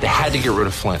changing it. They had to get rid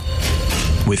of Flynn.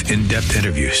 With in-depth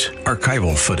interviews,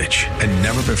 archival footage, and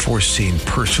never-before-seen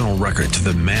personal records of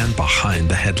the man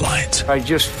behind the headlines. I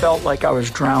just felt like I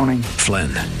was drowning. Flynn,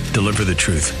 Deliver the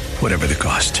Truth, Whatever the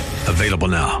Cost. Available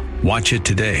now. Watch it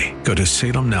today. Go to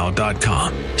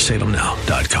salemnow.com.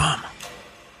 salemnow.com.